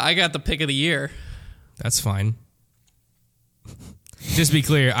 yeah. I got the pick of the year. That's fine. Just to be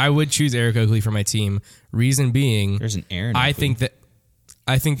clear, I would choose Eric Oakley for my team. Reason being, there's an Aaron. I think that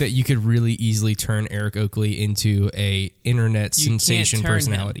you could really easily turn Eric Oakley into a internet sensation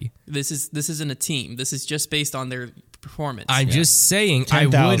personality. Him. This isn't a team. This is just based on their performance. I'm just saying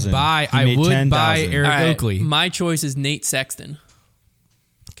 10, I would buy Eric Oakley. My choice is Nate Sexton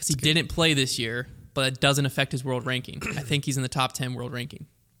because he didn't play this year, but it doesn't affect his world ranking. I think he's in the top 10 world ranking.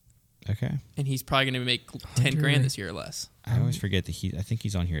 Okay. And he's probably going to make 10 grand this year or less. I always forget that I think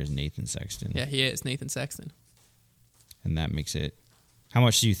he's on here as Nathan Sexton. Yeah, he is Nathan Sexton. And that makes it. How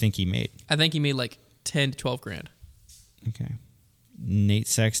much do you think he made? I think he made like 10 to 12 grand. Okay. Nate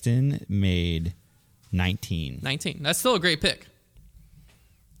Sexton made 19. 19. That's still a great pick.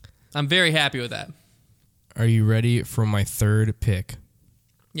 I'm very happy with that. Are you ready for my third pick?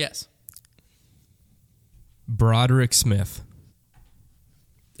 Yes. Broderick Smith.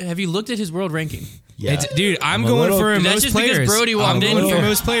 Have you looked at his world ranking? Yeah. Dude, I'm going for most just players. Because Brody walked in here. For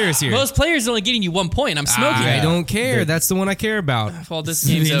most players here. Most players are only getting you 1 point. I'm smoking. I don't care. That's the one I care about. Well, this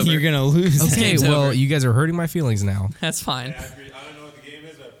game's over. You're going to lose. Okay, well, you guys are hurting my feelings now. That's fine. Yeah, I don't know what the game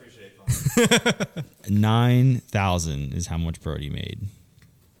is, but I appreciate it. 9,000 is how much Brody made.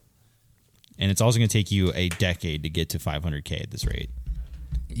 And it's also going to take you a decade to get to 500K at this rate.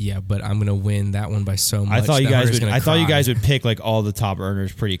 Yeah, but I'm gonna win that one by so much. I thought you guys would pick like all the top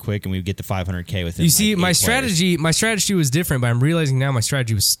earners pretty quick, and we'd get to 500K within. You see, like my 8 strategy was different, but I'm realizing now my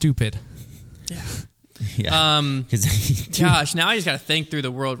strategy was stupid. Yeah. Yeah. Gosh, now I just got to think through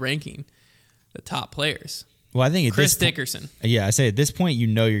the world ranking, the top players. Well, I think Chris Dickerson. Yeah, I say at this point, you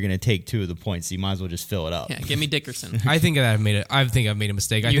know you're going to take 2 of the points, so you might as well just fill it up. Yeah, give me Dickerson. I think I've made a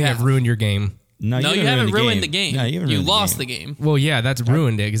mistake. I've ruined your game. No, you haven't ruined the game. No, you lost the game. Well, yeah, that's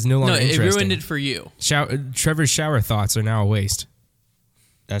ruined it. It's no longer interesting. It ruined it for you. Trevor's shower thoughts are now a waste.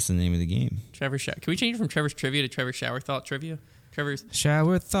 That's the name of the game. Trevor's shower. Can we change it from Trevor's trivia to Trevor's shower thought trivia? Trevor's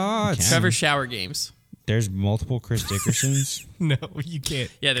shower thoughts. Trevor's shower games. There's multiple Chris Dickersons. No, you can't.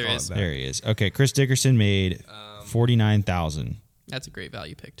 Yeah, there is. There he is. Okay, Chris Dickerson made 49,000. That's a great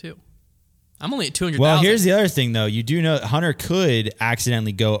value pick too. I'm only at 200,000. Well, here's the other thing, though. You do know Hunter could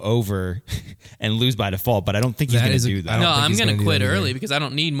accidentally go over and lose by default, but I don't think he's going to do that. No, I'm going to quit early because I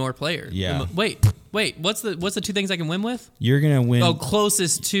don't need more players. Yeah. Wait. What's the two things I can win with? You're going to win. Oh,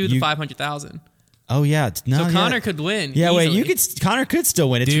 closest to the 500,000. Oh yeah, Connor could win. Yeah, easily. Connor could still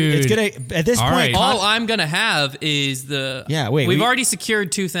win. It's gonna at this point. Right. All I'm gonna have is the. Yeah, wait. We've already secured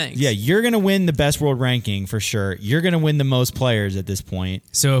two things. Yeah, you're gonna win the best world ranking for sure. You're gonna win the most players at this point.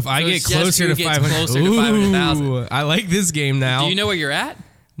 So if I get closer to 500,000, I like this game now. Do you know where you're at?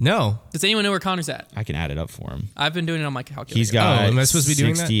 No. Does anyone know where Connor's at? I can add it up for him. I've been doing it on my calculator. He's got. am I supposed to be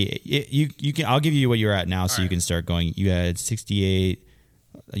doing that? You can. I'll give you what you're at now, so you can start going. You had 68.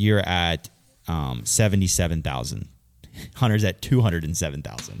 You're at 77,000. Hunter's at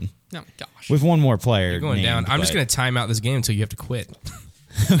 207,000. Oh my gosh! With one more player. You're going down. I'm just going to time out this game until you have to quit.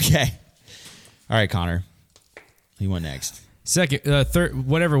 Okay. All right, Connor. Who went next? Second, third,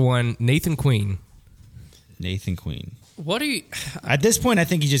 whatever one. Nathan Queen. Nathan Queen. What are you? At this point, I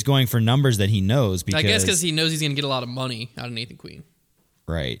think he's just going for numbers that he knows. Because, I guess because he knows he's going to get a lot of money out of Nathan Queen.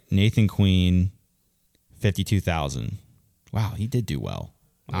 Right. Nathan Queen, 52,000. Wow, he did do well.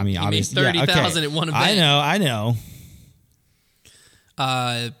 I mean, he obviously, made 30,000 at one event. I know.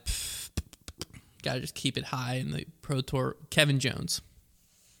 Gotta just keep it high in the Pro Tour. Kevin Jones.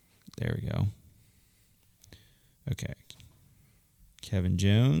 There we go. Okay. Kevin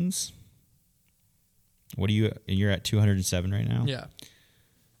Jones. What are you? You're at 207 right now? Yeah.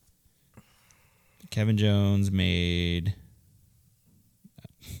 Kevin Jones made.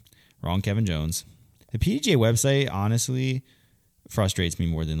 Wrong Kevin Jones. The PDGA website, honestly, frustrates me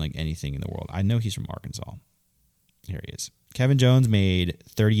more than like anything in the world. I know he's from Arkansas. Here he is. Kevin Jones made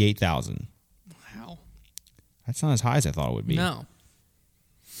 38,000. Wow. That's not as high as I thought it would be. No.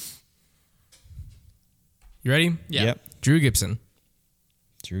 You ready? Yeah. Yep. Drew Gibson.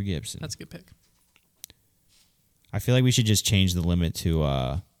 Drew Gibson. That's a good pick. I feel like we should just change the limit to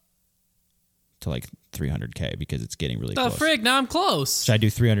like 300K because it's getting really close. The frig, now I'm close. Should I do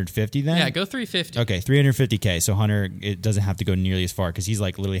 350 then? Yeah, go 350. Okay, 350K. So Hunter, it doesn't have to go nearly as far because he's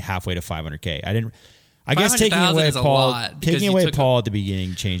like literally halfway to 500K. I guess taking away Paul at the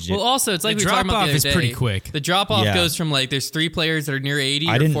beginning changed it. Well, also, it's like The we were talking about the drop-off other is day. pretty quick. The drop-off Yeah. goes from like there's 3 players that are near 80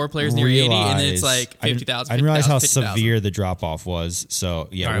 I or didn't 4 players near 80, and then it's like 50,000. I didn't realize how 50,000. severe the drop off was. So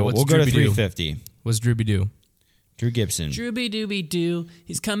yeah, All right, we'll what's go to Droopy do? 350. What's Drewby do? Drew Gibson. Drooby dooby doo,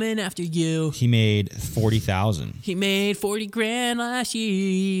 he's coming after you. He made 40,000. He made 40 grand last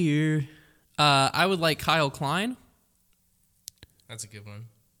year. I would like Kyle Klein. That's a good one.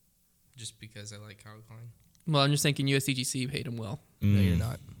 Just because I like Kyle Klein. Well, I'm just thinking USDGC paid him well. No, you're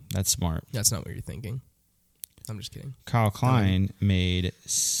not. That's smart. That's not what you're thinking. I'm just kidding. Kyle Klein made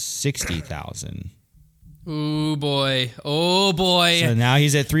 60,000. Ooh boy, oh boy. So now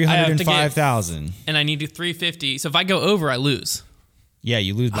he's at 305,000. And I need to 350. So if I go over, I lose. Yeah,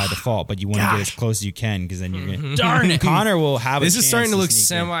 you lose by default, but you want to get as close as you can because then you're going to. Darn it. Connor will have. This a is chance starting to look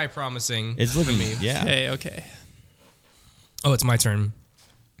sneak in. semi-promising. It's looking me. Yeah. Okay. Oh, it's my turn.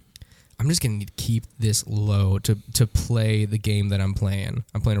 I'm just going to need to keep this low to play the game that I'm playing.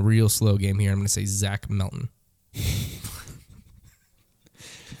 I'm playing a real slow game here. I'm going to say Zach Melton.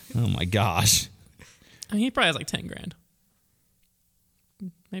 Oh my gosh. I mean, he probably has like 10 grand.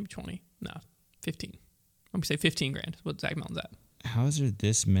 Maybe 20. No, 15. I'm going to say 15 grand. What Zach Melton's at. How is there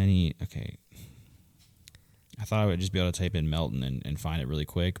this many? Okay. I thought I would just be able to type in Melton and find it really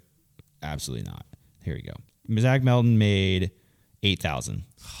quick. Absolutely not. Here we go. Zach Melton made 8,000.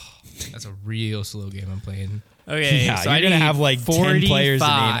 That's a real slow game I'm playing. Okay, Yeah, so you're I gonna need have, like, 10 players to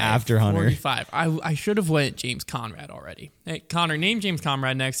name after Hunter. 45. I should have went James Conrad already. Hey, Connor, name James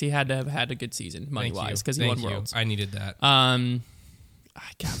Conrad next. He had to have had a good season money-wise because he won Worlds. I needed that. I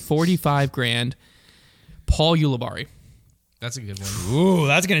got 45 grand. Paul Ulibarri. That's a good one. Ooh,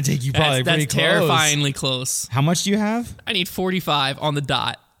 that's going to take you probably That's pretty close. terrifyingly close. How much do you have? I need 45 on the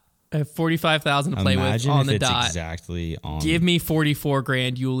dot. I have 45,000 to play with on the if it's dot. exactly on. Give me 44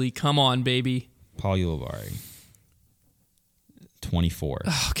 grand, Yuli. Come on, baby. Paul Ulibarri. 24.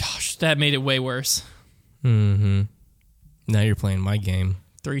 Oh, gosh. That made it way worse. Mm-hmm. Now you're playing my game.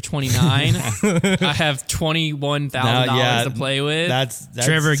 329. I have $21,000 to play with. That's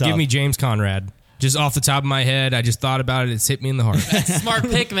Trevor, tough. give me James Conrad. Just off the top of my head, I just thought about it. It's hit me in the heart. Smart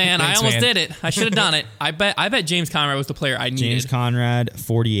pick, man. Thanks, I almost man. did it. I should have done it. I bet James Conrad was the player I needed. James Conrad,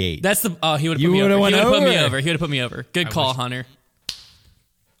 48. That's the. Oh, he would have You put me would've over. He went would have put me over. over. He would have put me over. Good call, wish. Hunter.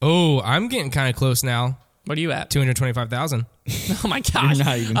 Oh, I'm getting kind of close now. What are you at? 225,000. Oh my gosh. You're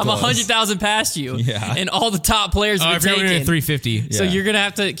not even I'm close. 100,000 past you. Yeah. And all the top players Oh, have if been you're at taken. 350. So Yeah. you're gonna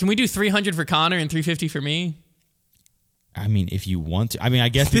have to. Can we do 300 for Connor and 350 for me? I mean, if you want to. I mean, I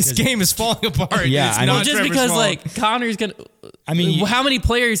guess this game is falling apart. Yeah, it's not just Trevor's because fault. like Connor's gonna. I mean, how many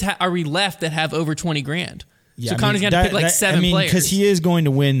players are we left that have over 20 grand? Yeah, So Connor's gonna pick like 7 players. because he is going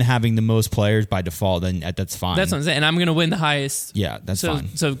to win having the most players by default. Then that's fine. That's what I'm saying. And I'm gonna win the highest. Yeah, that's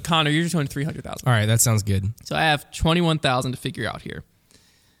fine. So Connor, you're just winning 300,000. All right, that sounds good. So I have 21,000 to figure out here.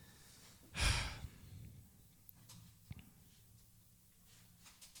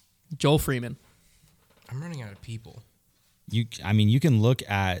 Joel Freeman. I'm running out of people. You can look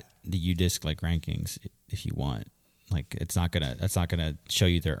at the UDisc like rankings if you want. Like that's not gonna show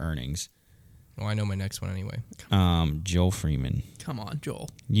you their earnings. Well, I know my next one anyway. Joel Freeman. Come on, Joel.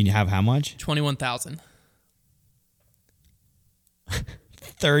 You have how much? 21,000.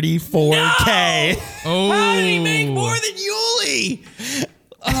 34K. Oh, How did he make more than Yuli?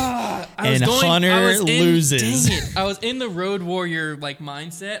 And Hunter loses. Dang it. I was in the Road Warrior like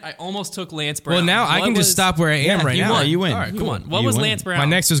mindset. I almost took Lance Brown. well, now I can just stop where I am right you now. won. You win. All right, You come win. on. What You was win. Lance Brown? My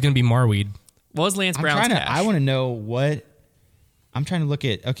next was going to be Marweed. What was Lance Brown's cash? I want to know what. I'm trying to look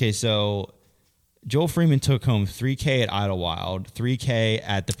at. Okay, so Joel Freeman took home $3K at Idlewild, $3K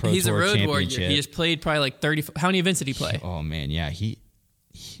at the Pro He's Tour a Road Championship. Warrior. He just played probably like 30. How many events did he play? Oh man, yeah, he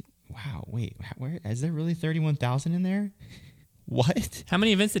wow, wait, where is there really 31,000 in there? What? How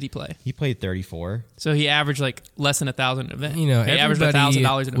many events did he play? He played 34. So he averaged like less than 1,000 an event. You know, he averaged everybody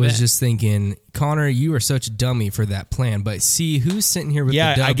 $1,000 an was event. just thinking, Connor, you are such a dummy for that plan. But see who's sitting here with the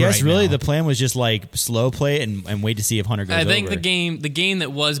dub I guess right really now. the plan was just like slow play it and wait to see if Hunter goes I think over. the game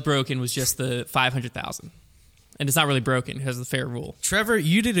that was broken was just the 500,000, and it's not really broken because of the fair rule. Trevor,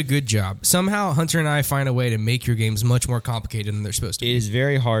 you did a good job. Somehow, Hunter and I find a way to make your games much more complicated than they're supposed to It be. is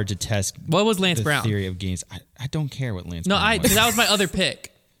very hard to test. What was Lance the Brown? theory of games. I don't care what Lance. No, Brown was. because that was my other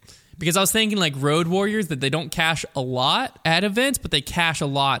pick. Because I was thinking like Road Warriors that they don't cash a lot at events, but they cash a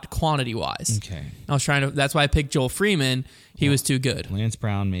lot quantity wise. Okay. I was trying to. That's why I picked Joel Freeman. He was too good. Lance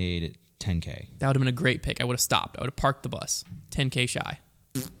Brown made 10K. That would have been a great pick. I would have stopped. I would have parked the bus. 10K shy.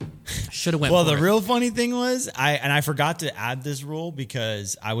 Should have went. Well, for the it. real funny thing was, I forgot to add this rule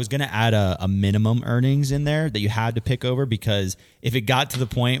because I was going to add a minimum earnings in there that you had to pick over, because if it got to the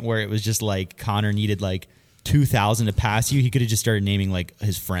point where it was just like Connor needed like 2,000 to pass you, he could have just started naming like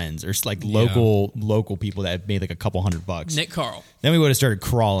his friends or like local people that had made like a couple $100. Nick Carl. Then we would have started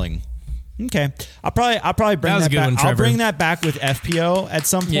crawling. Okay, I'll probably bring That was that a good back. one, I'll Trevor. bring that back with FPO at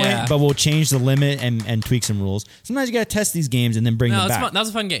some point, Yeah. but we'll change the limit and tweak some rules. Sometimes you got to test these games and then bring No, them it's back. fun. That was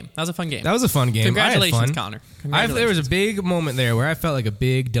a fun game. That was a fun game. That was a fun game. Congratulations, I had fun. Connor. There was a big moment there where I felt like a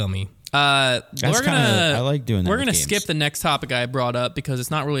big dummy. We're gonna. I like doing that We're with gonna games. skip the next topic I brought up because it's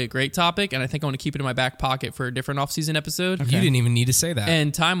not really a great topic, and I think I want to keep it in my back pocket for a different off-season episode. You didn't even need to say that.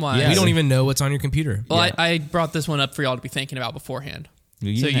 And time-wise, Yeah. we don't even know what's on your computer. Well, Yeah. I brought this one up for y'all to be thinking about beforehand. So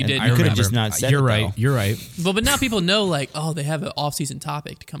you did. You You could have remember. just not said You're it, right. though. You're right. But now people know, like, oh, they have an off-season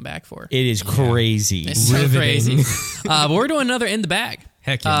topic to come back for. It is crazy. It's so Riveting. crazy. But we're doing another in the bag.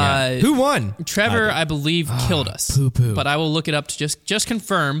 Heck yeah. Who won? Trevor, I believe, killed us. poo-poo. But I will look it up to just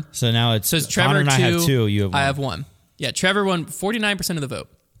confirm. So now it's So it's Trevor Connor and I 2. have 2. You have 1. I have 1. Yeah, Trevor won 49% of the vote.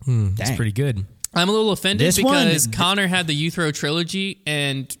 That's Dang. pretty good. I'm a little offended This one- because Connor had the Uthro trilogy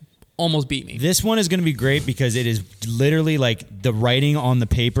and almost beat me. This one is going to be great because it is literally like the writing on the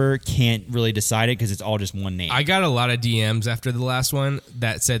paper can't really decide it because it's all just one name. I got a lot of DMs after the last one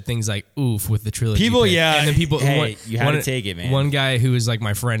that said things like "oof" with the trilogy. People, pick. yeah, and then people. hey, you had to take it, man. One guy who is like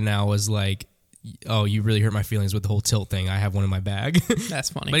my friend now was like, "Oh, you really hurt my feelings with the whole tilt thing. I have one in my bag." That's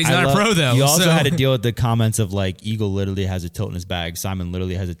funny. But he's I not love- a pro though. You also so- had to deal with the comments of like Eagle literally has a tilt in his bag. Simon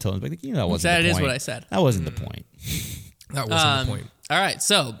literally has a tilt in his bag. Like, that wasn't That the is point. what I said. That wasn't the point. That wasn't the point. All right,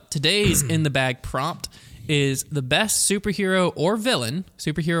 so today's in the bag prompt is the best superhero or villain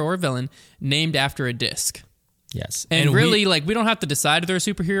named after a disc. Yes. And, And really, like, we don't have to decide if they're a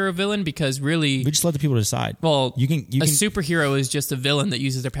superhero or villain because really, We just let the people decide. well, you can a superhero is just a villain that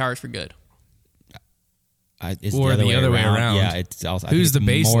uses their powers for good. It's Or the other way around. Yeah, it's also, I think Who's the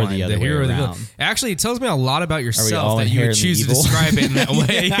it's more baseline, other the way hero or the around. villain? Actually, it tells me a lot about all yourself that you would inherently choose evil? to describe it in that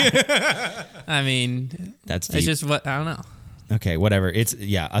way. I mean, That's it's deep. just what I don't know. Okay, whatever. It's a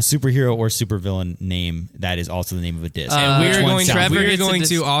superhero or supervillain name that is also the name of a disc. And Which we're one going, sounds we're better? going It's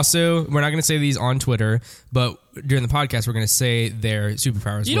to a also, we're not going to say these on Twitter, but during the podcast, we're going to say their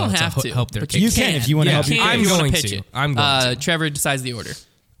superpowers. You don't have to help their but case. You can if you want to help You your can I'm if you wanna going pitch to. it. I'm going to. Trevor decides the order.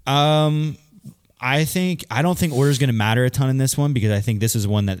 I don't think order is going to matter a ton in this one because I think this is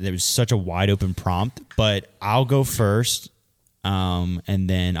one that there was such a wide open prompt. But I'll go first, and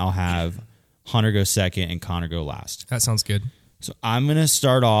then I'll have Hunter go second and Connor go last. That sounds good. So I'm going to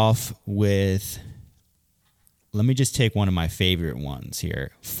start off with. Let me just take one of my favorite ones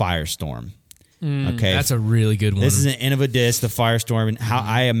here, Firestorm. Okay, That's a really good one. this is an Innova disc, the Firestorm, and how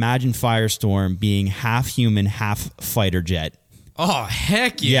I imagine Firestorm being half human, half fighter jet. Oh,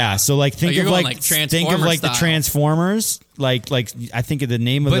 heck Yeah, so like think you're of going like like think of Transformer like the style. Transformers, like I think of the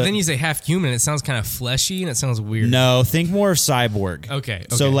name of But the. then you say half human, it sounds kind of fleshy and it sounds weird. No, think more of Cyborg. Okay,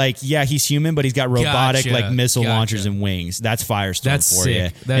 So okay. like, yeah, he's human, but he's got robotic Gotcha, like missile gotcha. launchers and wings. That's Firestorm That's for sick.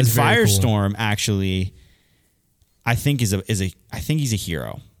 you. That is and very cool. Firestorm actually, I think I think he's a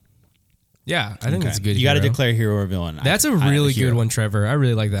hero. Yeah, I think Okay. it's a good. You got to hero. declare hero or villain. That's a I have really hero. good one, Trevor. I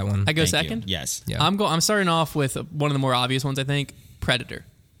really like that one. I go Thank you. second. Yes. Yeah. I'm starting off with one of the more obvious ones. I think Predator.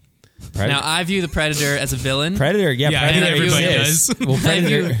 Predator. Now I view the Predator as a villain. Predator, yeah, Yeah, I Predator think everybody exists. does. Well, I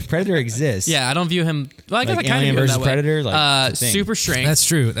view- Predator exists. Yeah, I don't view him. Well, I guess Like I kind Alien of view him versus that way. Predator, like, it's a thing. Super strength. That's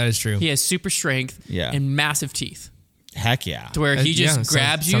true. That is true. He has super strength. Yeah. And massive teeth. Heck yeah. To where he Yeah, just sounds-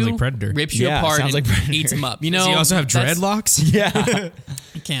 grabs sounds you, like Predator. rips you Yeah, apart, sounds and like Predator. eats him up. You know, Does he also have that's- dreadlocks? Yeah.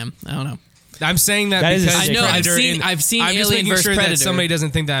 He can. I don't know. I'm saying that, That is a because sick I know, I've Predator seen- in- I've seen I'm just Alien making versus sure that Predator. somebody doesn't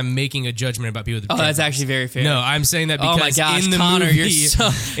think that I'm making a judgment about people with Oh, that's dreadlocks. actually very fair. No, I'm saying that Oh because my gosh, in the Connor, movie, you're so-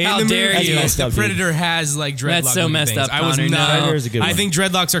 in how the dare movie, you. That's messed the up, dude. Predator has like dreadlock. That's so looking messed things. up, I was Connor. not. No. Predator is a good I one. think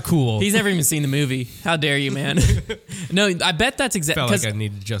dreadlocks are cool. He's never even seen the movie. How dare you, man? No, I bet that's exactly. Felt like I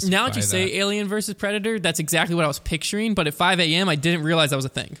needed to justify Now that you say that. Alien versus Predator, that's exactly what I was picturing. But at 5 a.m., I didn't realize that was a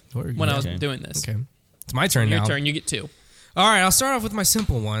thing when I was Okay. doing this. Okay, it's my turn Your now. turn. You get 2. All right, I'll start off with my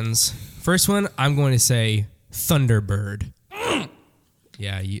simple ones. First one, I'm going to say Thunderbird.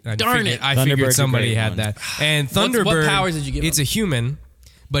 Yeah, Darn it. I Thunderbird's figured a somebody great had one. that. And Thunderbird, what powers did you give it's him? a human,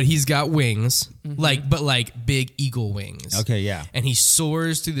 but he's got wings, Mm-hmm. like big eagle wings. Okay, yeah. And he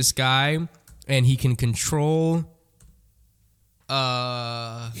soars through the sky, and he can control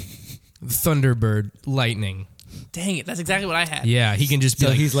Thunderbird lightning. Dang it, that's exactly what I had. Yeah, he can just be So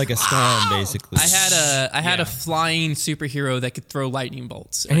like, he's like a storm, basically. I had Yeah. a flying superhero that could throw lightning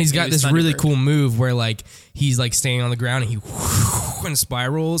bolts, and he's it got was this really Thunderbird. cool move where like he's like standing on the ground and he and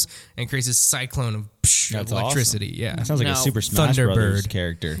spirals and creates this cyclone of That's electricity. awesome. Yeah, That sounds like a No. Super Smash Thunderbird. Brothers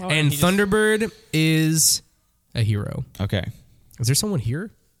character. Oh, and he just- Thunderbird is a hero. Okay. Is there someone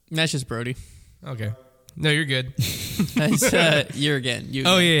here? That's just Brody. Okay, no, you're good. That's, you're again. You.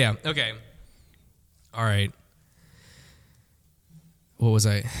 Oh again. yeah. Okay. All right. What was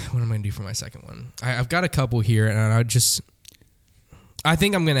I? What am I gonna do for my second one? I've got a couple here, and I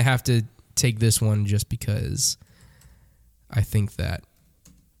think I'm gonna have to take this one just because I think that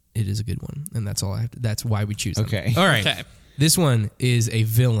it is a good one, and that's all I have to. That's why we choose them. Okay. All right. Okay. This one is a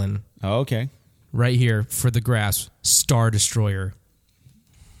villain Oh, okay. right here for the grasp. Star Destroyer.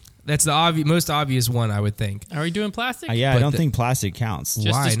 That's the most obvious one, I would think. Are we doing plastic? Yeah, I But don't the- think plastic counts Just,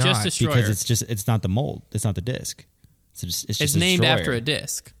 Why just not? destroyer. because it's not the mold. It's not the disc. It's just It's a named destroyer. after a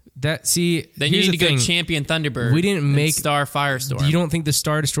disc. That see. Then you here's need to the thing. go Champion Thunderbird. We didn't and make- Star Firestorm. You don't think the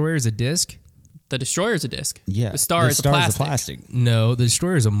Star Destroyer is a disc? The Destroyer is a disc. Yeah, The Star is a plastic. plastic. No, the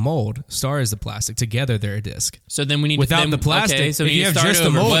Destroyer is a mold. Star is the plastic. Together, they're a disc. So then we need Without then, the plastic, Okay, so if we you need to have start just the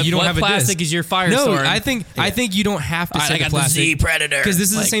over. mold, you don't what have a plastic disc. is your Firestorm? No, I think you don't have to I say got the plastic. the Z Predator. Because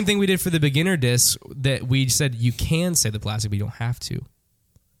this is Like- the same thing we did for the beginner disc that we said you can say the plastic, but you don't have to.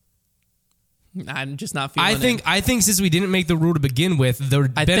 I'm just not feeling I think since we didn't make the rule to begin with,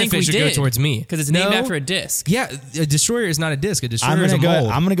 the I think we benefit should go did, towards me because it's named No. after a disc. Yeah, a Destroyer is not a disc. A Destroyer I'm is a gonna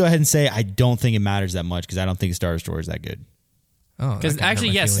mold. go ahead and say I don't think it matters that much because I don't think Star Destroyer is that good. Oh, Because that kinda actually,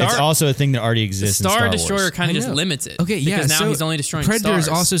 hurt my yeah, feelings. Star- It's also a thing that already exists. in Star Star Destroyer Wars. kind I of just know. limits it. Okay, yeah. Because now so he's only destroying Predator is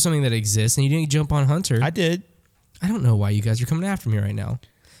stars. also something that exists, and you didn't jump on Hunter. I did. I don't know why you guys are coming after me right now.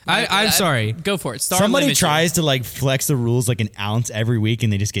 I'm sorry. Go for it. Star Somebody limits tries to like flex the rules like an ounce every week,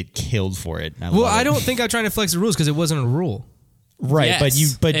 and they just get killed for it. Well, love I it. don't think I'm trying to flex the rules because it wasn't a rule. Right,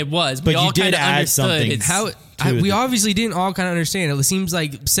 Yes, but it was. But We all you did kinda add understood something. it's- How to we it. obviously didn't all kind of understand. It seems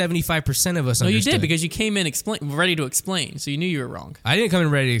like 75% of us No, you understood. did because you came in ready to explain, so you knew you were wrong. I didn't come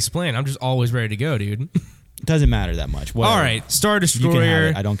in ready to explain. I'm just always ready to go, dude. It doesn't matter that much. Whatever. All right, Star have Destroyer.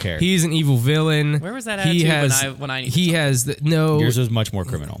 it. I don't care. He's an evil villain. Where was that He attitude has, when I need he to has the no. Yours was much more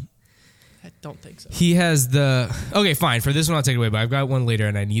criminal. I don't think so. He has the okay. Fine for this one, I'll take it away. But I've got one later,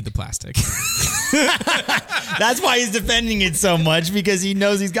 and I need the plastic. That's why he's defending it so much because he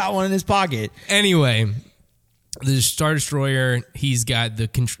knows he's got one in his pocket. Anyway, the Star Destroyer, he's got the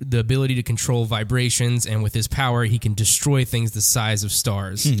ability to control vibrations, and with his power, he can destroy things the size of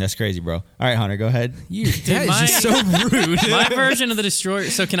stars. That's crazy, bro. All right, Hunter, go ahead. That is just so rude. My version of the Destroyer.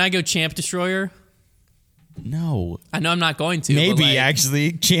 So can I go Champ Destroyer? No, I know I'm not going to. but maybe like,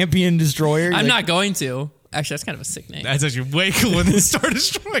 actually champion destroyer. I'm Like, not going to. Actually, that's kind of a sick name. That's actually way cooler than Star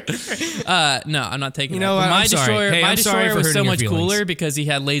Destroyer. No, I'm not taking You that. know But what? my I'm sorry. destroyer, Hey, my I'm sorry destroyer for was hurting so your much feelings. cooler because he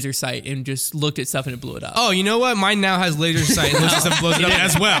had laser sight and just looked at stuff and it blew it up. Oh, you know what? Mine now has laser sight and looks blows it up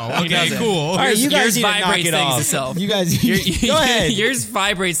as well. Okay, doesn't. cool. All right, you guys yours need to knock vibrates it things off. itself. You guys, go ahead. Yours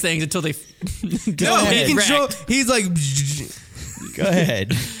vibrates things until they No, ahead. he control. He's like, Go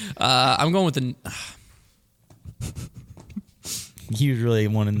ahead. I'm going with the. He was really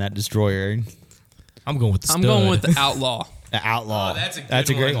wanting that destroyer. I'm going with the I'm stud. going with the outlaw. The outlaw. Oh, that's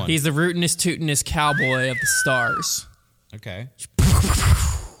a good great one. one. He's the rootinest, tootinest cowboy of the stars. Okay.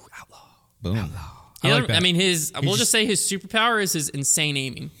 Outlaw. Boom. I like that. I mean, we'll just- just say his superpower is his insane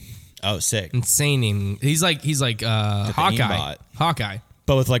aiming. Oh, sick. insane. He's like Hawkeye. aimbot. Hawkeye.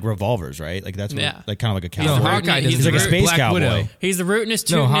 But with like revolvers, right? Like that's what, Yeah. like kind of like a No, cowboy. Hawkeye He's doesn't. like a space Black cowboy. Widow. He's the rootinest,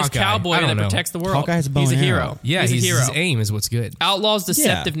 No, tootinest Hawkeye. cowboy I don't that know. protects the world. Hawkeye has a bow He's a and hero. arrow. Yeah, he's a hero. his aim is what's good. Outlaw's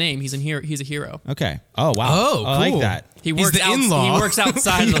deceptive name. He's a hero. Okay. Oh wow. Oh, I like cool. that. He He's works the in-law. He works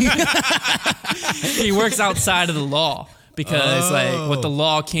outside. Of the, he works outside of the law because like what the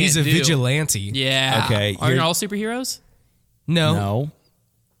law can't. He's a do. vigilante. Yeah. Okay, Aren't you're- all superheroes? No. No.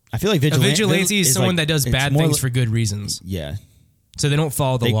 I feel like A vigilante. vigilante is someone that does it's bad more things like- for good reasons. Yeah. So they don't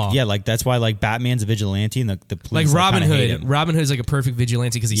follow the They- law. Yeah, like that's why like Batman's a vigilante and the police Like Robin kinda hate Hood. him. Robin Hood is like a perfect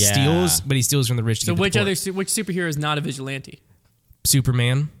vigilante because he Yeah. steals, but he steals from the rich to So get to which the poor. which superhero is not a vigilante?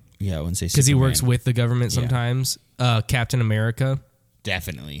 Superman, Yeah, I wouldn't say because he Superman. works with the government sometimes. Captain America.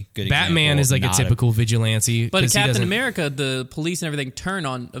 Definitely good. Batman example. is like a Not typical vigilante. But 'cause he Captain doesn't- America, the police and everything turn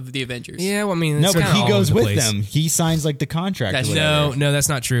on of the Avengers. Yeah, well, I mean, No, it's but kinda he all goes over the with place. them. He signs like the contract. That's- or whatever. No, that's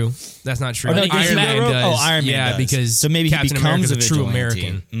not true. That's not true. Oh, no, I think he's Iron Man Matt. does. Oh, Iron Man yeah, does. because So maybe Captain he becomes America's a true vigilante.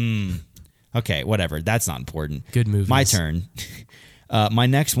 American. Okay, whatever. That's not important. Good movies. My turn. My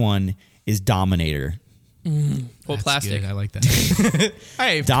next one is Dominator. Well, That's plastic. good. I like that.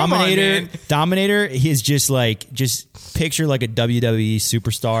 Hey, Dominator. Dominator. He's just picture like a WWE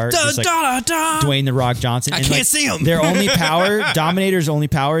superstar. Just like Dwayne the Rock Johnson. I can't see him. Their only power, Dominator's only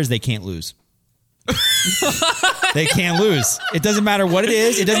power is they can't lose. They can't lose. It doesn't matter what it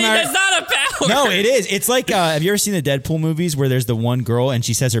is. It doesn't matter. That's not a power. No, it is. It's like, have you ever seen the Deadpool movies where there's the one girl and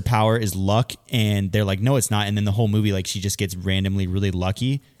she says her power is luck, and they're like, no, it's not. And then the whole movie, like, she just gets randomly really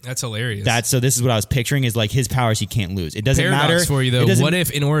lucky. That's hilarious. So this is what I was picturing is like his powers he can't lose. It doesn't paradox matter. for you though. It doesn't- What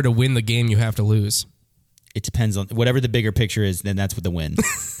if in order to win the game you have to lose? It depends on whatever the bigger picture is, then that's what the win.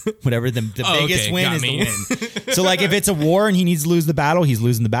 Whatever the Oh, biggest okay, win got is me. the win. So like if it's a war and he needs to lose the battle, he's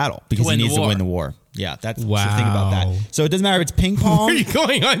losing the battle because he win the needs to war. win the war. Yeah, that's Wow. the thing about that. So it doesn't matter if it's ping Where are pong. you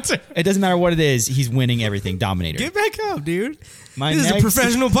going on to? It doesn't matter what it is. He's winning everything. Dominator. Get back up, dude. My This is a next-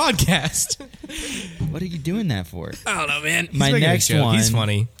 professional podcast. What are you doing that for? I don't know, man. My making a next joke. one. He's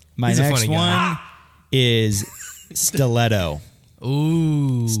funny. My He's a next funny guy. one is Stiletto.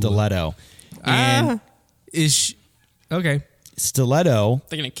 Ooh. Stiletto. And Okay. Stiletto.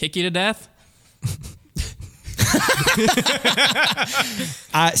 They're gonna kick you to death.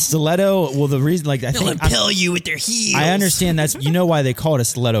 Stiletto. Well, the reason, like, I think you with their heels. I understand that's why they call it a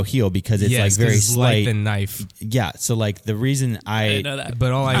stiletto heel because it's Yes, like very 'cause it's light slight. than knife. Yeah. So like the reason I didn't know that.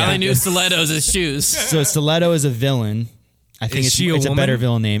 But all I I got only knew stilettos as shoes. so stiletto is a villain. I think Is she a it's a woman? better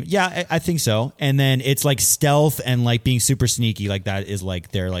villain name. Yeah, I think so. And then it's like stealth and like being super sneaky. Like that is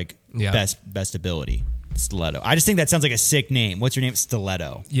like their like Yeah. best ability. Stiletto. I just think that sounds like a sick name. What's your name?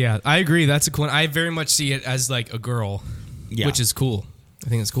 Stiletto. Yeah, I agree. That's a cool one. I very much see it as like a girl, Yeah. which is cool. I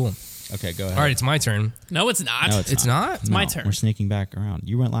think it's cool. Okay, go ahead. All right, it's my turn. No, it's not. No, It's not? It's my turn. We're sneaking back around.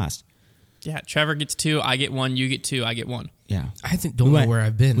 You went last. Yeah, Trevor gets 2. I get 1. You get 2. I get 1. Yeah. I don't know where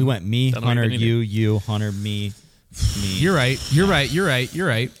I've been. We went me, Don't know Hunter, where you've been you, Hunter, me. You're right. You're right. You're right. You're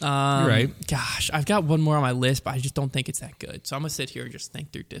right. You're right. Gosh, I've got one more on my list, but I just don't think it's that good. So I'm gonna sit here and just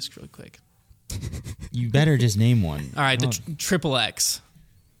think through discs really quick. You better just name one. All right, the Oh, Triple X.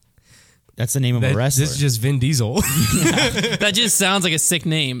 that's the name of a wrestler. This is just Vin Diesel. That just sounds like a sick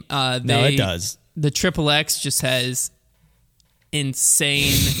name. No, it does. The Triple X just has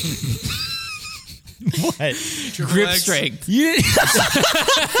insane What? grip X. strength. You didn't,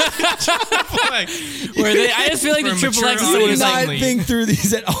 Where I just feel like the For Triple mature X is you something did audience like, not only. think through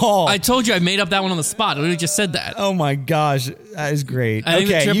these at all. I told you I made up that one on the spot. I literally just said that. Oh my gosh, that is great. I think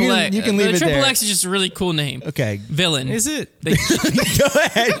Okay, the Triple X. you can leave the it Triple there. X is just a really cool name. Okay, Villain. Is it? They- go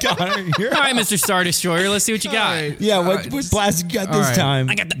ahead, Connor. You're all right, Mr. Star Destroyer. Let's see what you got. Yeah, All what, right, what just- blast you got all this right. time?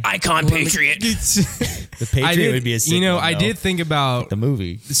 I got the Icon Patriot. The Patriot I did, would be a sick You know, one, I though. did think about the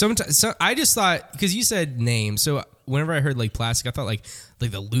movie. sometimes. I just thought because you said name, so whenever I heard like plastic, I thought like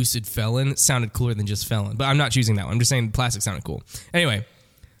the Lucid Felon sounded cooler than just Felon. But I'm not choosing that one. I'm just saying plastic sounded cool. Anyway,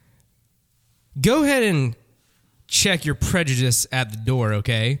 go ahead and check your prejudice at the door,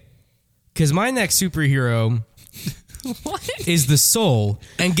 okay? Because my next superhero is the Soul.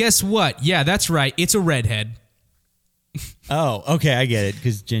 And guess what? Yeah, that's right. It's a redhead. Oh, okay, I get it.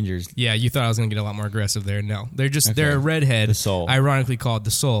 Because gingers. Yeah, you thought I was going to get a lot more aggressive there. No, they're a redhead. The Soul. Ironically called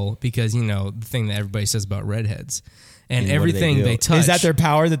the Soul because, the thing that everybody says about redheads. And what do everything they touch. Is that their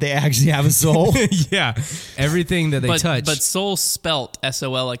power that they actually have a soul? Yeah. Everything that they touch. But soul spelt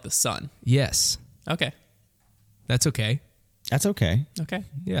SOL like the sun. Yes. Okay. That's okay. That's okay. Okay.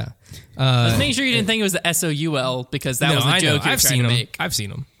 Yeah. I was making sure you didn't think it was the SOUL because that was the joke you were trying to make. I've seen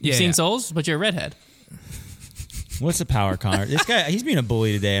them. You've seen souls, but you're a redhead. What's the power, Connor? This guy, he's being a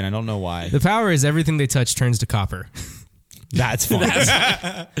bully today, and I don't know why. The power is everything they touch turns to copper. That's funny.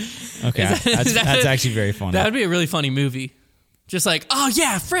 Okay, that's actually very funny. That would be a really funny movie. Just like, oh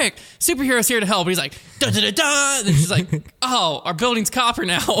yeah, frick, superhero's here to help. And he's like, da da da da. And she's like, oh, our building's copper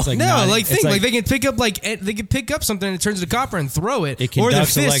now. Like they can pick up something and it turns into copper and throw it, or their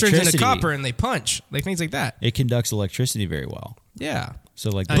fist turns into copper and they punch, like things like that. It conducts electricity very well. Yeah. So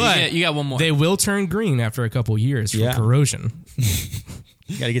like, but you got one more. They will turn green after a couple years for corrosion.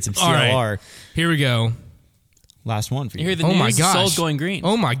 You got to get some CLR. All right, here we go. Last one for you. You hear the news? My gosh. Soul's going green.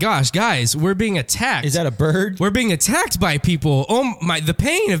 Oh my gosh, guys, we're being attacked. Is that a bird? We're being attacked by people. Oh my, the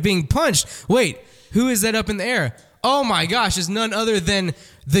pain of being punched. Wait, who is that up in the air? Oh my gosh, it's none other than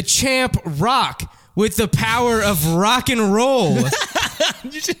the Champ Rock with the power of rock and roll.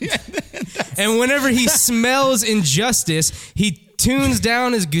 And whenever he smells injustice, he tunes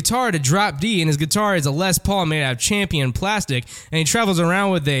down his guitar to drop D, and his guitar is a Les Paul made out of champion plastic, and he travels around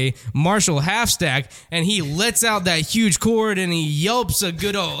with a Marshall half stack, and he lets out that huge chord, and he yelps a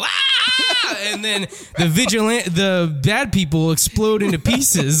good old ah! And then the bad people explode into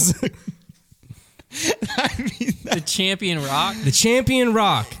pieces. The Champion Rock? The Champion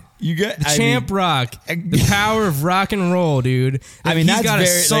Rock. Rock. The power of rock and roll, dude. He's got a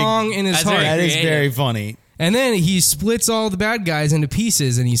song in his heart. That is very funny. And then he splits all the bad guys into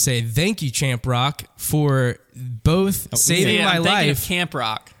pieces, and he say, "Thank you, Champ Rock, for both saving my life." Of Camp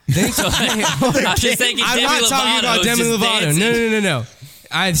Rock. Thank you. I'm just thinking I'm not talking about Demi Lovato. No.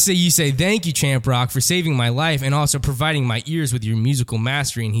 I say you say, "Thank you, Champ Rock, for saving my life and also providing my ears with your musical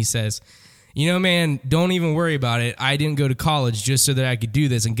mastery." And he says, man, don't even worry about it. I didn't go to college just so that I could do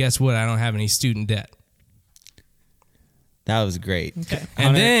this, and guess what? I don't have any student debt. That was great. Okay.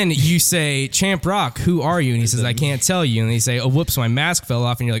 And then you say, Champ Rock, who are you? And he says, I can't tell you. And they say, oh, whoops, my mask fell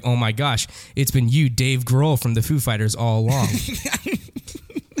off. And you're like, oh my gosh, it's been you, Dave Grohl from the Foo Fighters all along.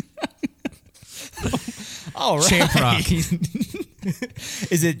 All right. Champ Rock.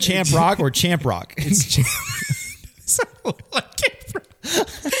 Is it Champ Rock or Champ Rock? It's Champ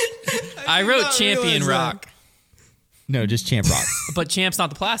I wrote Champion Rock. No, just Champ Rock. But Champ's not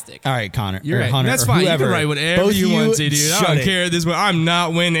the plastic. All right, Connor. You're right. Hunter, that's fine. Whoever. You can write whatever you want to, dude. I don't care this way. I'm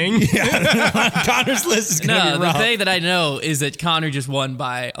not winning. Connor's list is going to be rough. The thing that I know is that Connor just won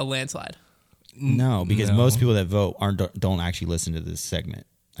by a landslide. No, because most people that vote don't actually listen to this segment,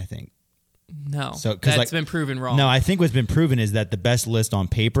 I think. No. So, that's been proven wrong. No, I think what's been proven is that the best list on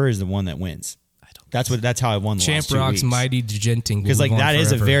paper is the one that wins. That's how I won the Champ last 2 Rock's weeks. Mighty Degenting. Because that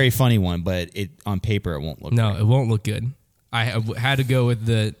is a very funny one, but on paper it won't look No, great. it won't look good. I had to go with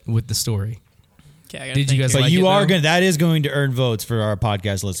the story. Okay, Did you guys But like you it, are though? going. That is going to earn votes for our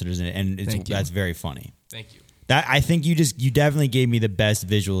podcast listeners, and that's very funny. Thank you. That I think you definitely gave me the best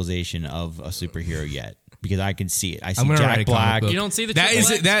visualization of a superhero yet, because I can see it. I see Jack Black. You don't see the that Triple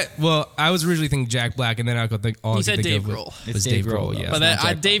is X? that. Well, I was originally thinking Jack Black, and then I could think all You I said could think Dave of Grohl. was Dave Grohl. Yeah,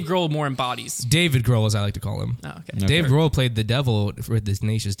 But Dave Grohl more embodies. David Grohl, as I like to call him. Oh, okay. Dave Grohl played the devil for the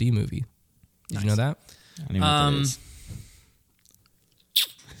Tenacious D movie. Did you know that? I don't even know what that is.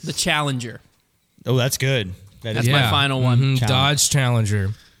 The Challenger. Oh, that's good. That's my final one. Mm-hmm. Dodge Challenger.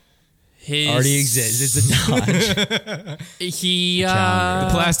 His already exists. It's a Dodge. He The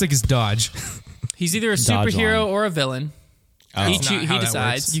plastic is Dodge. he's either a Dodge superhero line. or a villain. Oh. He That's not how that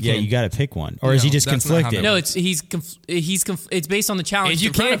decides. works. You got to pick one, or is he just that's not how conflicted? that No, it's based on the challenge. If you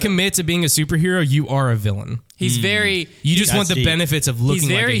in front can't of him. commit to being a superhero, you are a villain. He's very. You just want the deep. benefits of He's looking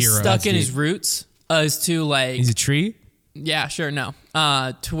like a very hero. stuck in his roots as to like. He's a tree. Yeah, sure, no.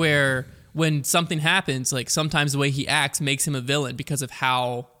 To where when something happens, like sometimes the way he acts makes him a villain because of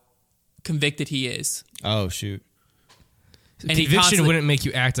how convicted he is. Oh shoot! And he Conviction constantly- wouldn't make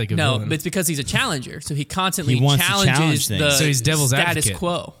you act like a No, villain. but it's because he's a challenger, so he constantly He wants to challenge challenges things. the So he's devil's status advocate.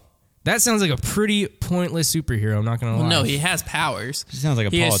 quo. That sounds like a pretty pointless superhero. I'm not going to lie. Well, no, he has powers. He sounds like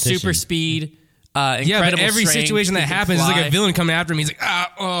a he politician. has super speed. Incredible Yeah, but every strength, situation that he can happens is like fly. a villain coming after him. He's like,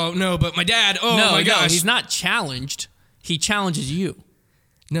 oh no, but my dad. Oh No, my gosh. he's not challenged. He challenges you.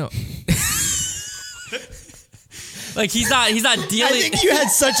 No. Like he's not dealing. I think you had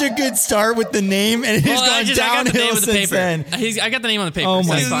such a good start with the name, and it has gone downhill since then. I got the name on the paper. Oh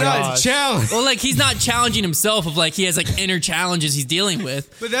my He's not challenged. Well, like he's not challenging himself. Of like he has like inner challenges he's dealing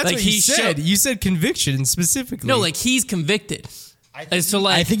with. But that's like, what you said. You said conviction specifically. No, like he's convicted.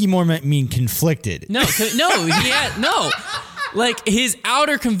 I think you more mean conflicted. No. Like his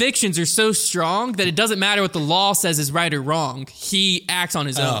outer convictions are so strong that it doesn't matter what the law says is right or wrong. He acts on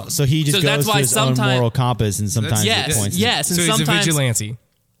his own. So he just goes to his own moral compass, and sometimes it points. Yes, and so he's a vigilante.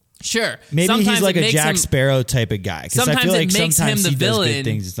 Sure. Maybe sometimes he's like a Jack Sparrow type of guy. Because I feel like sometimes he does good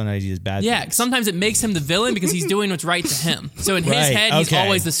things, and sometimes he does bad things. Yeah, sometimes it makes him the villain because he's doing what's right to him. So in his head, he's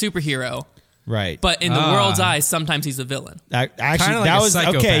always the superhero. Right. But in the world's eyes, sometimes he's the villain. Actually, like that a was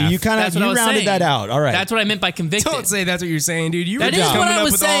psychopath. okay. You rounded that out. All right. That's what I meant by convicted. Don't say that's what you're saying, dude. That is what I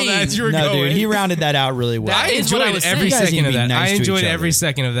was saying. All that as you were going. Dude, he rounded that out really well. That I is what I enjoyed was every saying. second of that. Nice I enjoyed to each every other.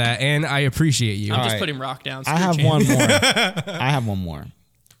 second of that, and I appreciate you. I'm just putting rock down. I have one more.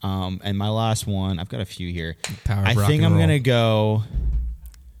 And my last one, I've got a few here. I think I'm going to go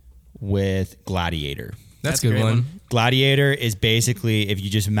with Gladiator. That's a good one. Gladiator is basically, if you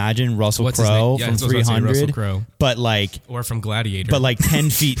just imagine Russell Crowe from 300, but like, or from Gladiator, but like 10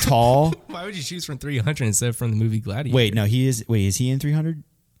 feet tall. Why would you choose from 300 instead of from the movie Gladiator? Wait, no, is he in 300?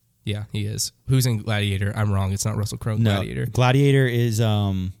 Yeah, he is. Who's in Gladiator? I'm wrong. It's not Russell Crowe. Gladiator. No, Gladiator is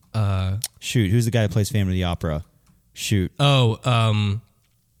shoot. Who's the guy that plays Phantom of the Opera? Shoot. Oh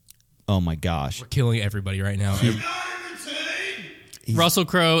my gosh. We're killing everybody right now. Russell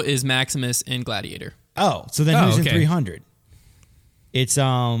Crowe is Maximus in Gladiator. Oh, so then who's in 300? It's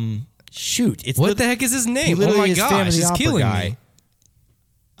shoot. It's what the heck is his name? Oh my gosh, it's killing me.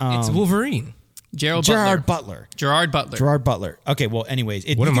 It's Wolverine. Gerard Butler. Okay, well,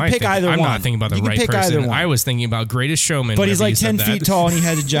 anyways, what am I pick thinking? either I'm one. not thinking about the right person. I was thinking about Greatest Showman. But he's like 10 feet tall and he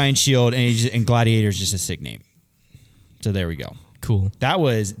has a giant shield, and Gladiator is just a sick name. So there we go. Cool. That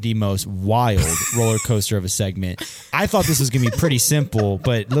was the most wild roller coaster of a segment. I thought this was going to be pretty simple,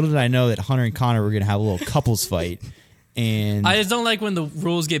 but little did I know that Hunter and Connor were going to have a little couples fight. And I just don't like when the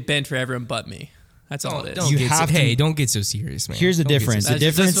rules get bent for everyone but me. That's all it is. Don't get so serious, man. Here's the difference. The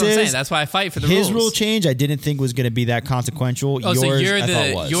difference that's what I'm is saying. That's why I fight for the rules. His rule change I didn't think was going to be that consequential. Oh, Yours, so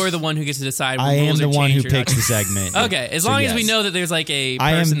you're the one who gets to decide when I am rules the are one who changed or picks not. the segment. Okay, as long as we know that there's like a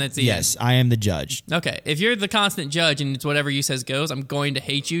person that's the Yes, I am the judge. Okay, if you're the constant judge and it's whatever you says goes, I'm going to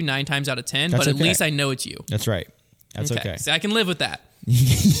hate you 9 times out of 10, That's but at okay. least I know it's you. That's right. That's okay. So I can live with that.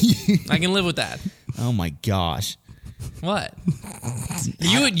 I can live with that. Oh my gosh. What?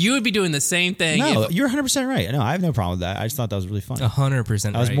 You would be doing the same thing. No, you're 100% right. No, I have no problem with that. I just thought that was really funny.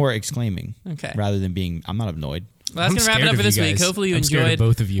 100%. I was more exclaiming. Okay. Rather than being, I'm not annoyed. Well, that's going to wrap it up for this week. Hopefully you enjoyed.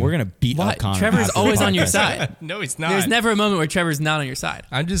 Both of you. We're going to beat up Connor. Trevor's always on your side. No, he's not. There's never a moment where Trevor's not on your side.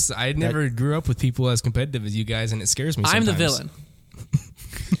 I never grew up with people as competitive as you guys, and it scares me sometimes. I'm the villain.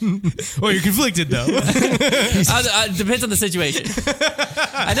 Well, you're conflicted, though. Depends on the situation.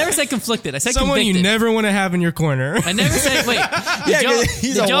 I never said conflicted. I said someone convicted. You never want to have in your corner. I never said, wait.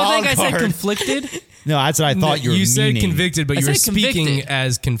 Did y'all think I said conflicted? No, that's what I thought you were You said meaning. convicted, but you were speaking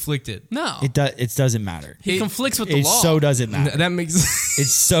as conflicted. No. It doesn't matter. He conflicts with the law. It so doesn't matter. That makes It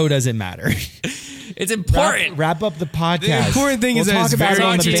so doesn't matter. It's important. Wrap up the podcast. The important thing is that it's very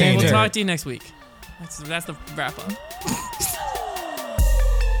We'll entertaining. talk to you next week. That's the wrap up.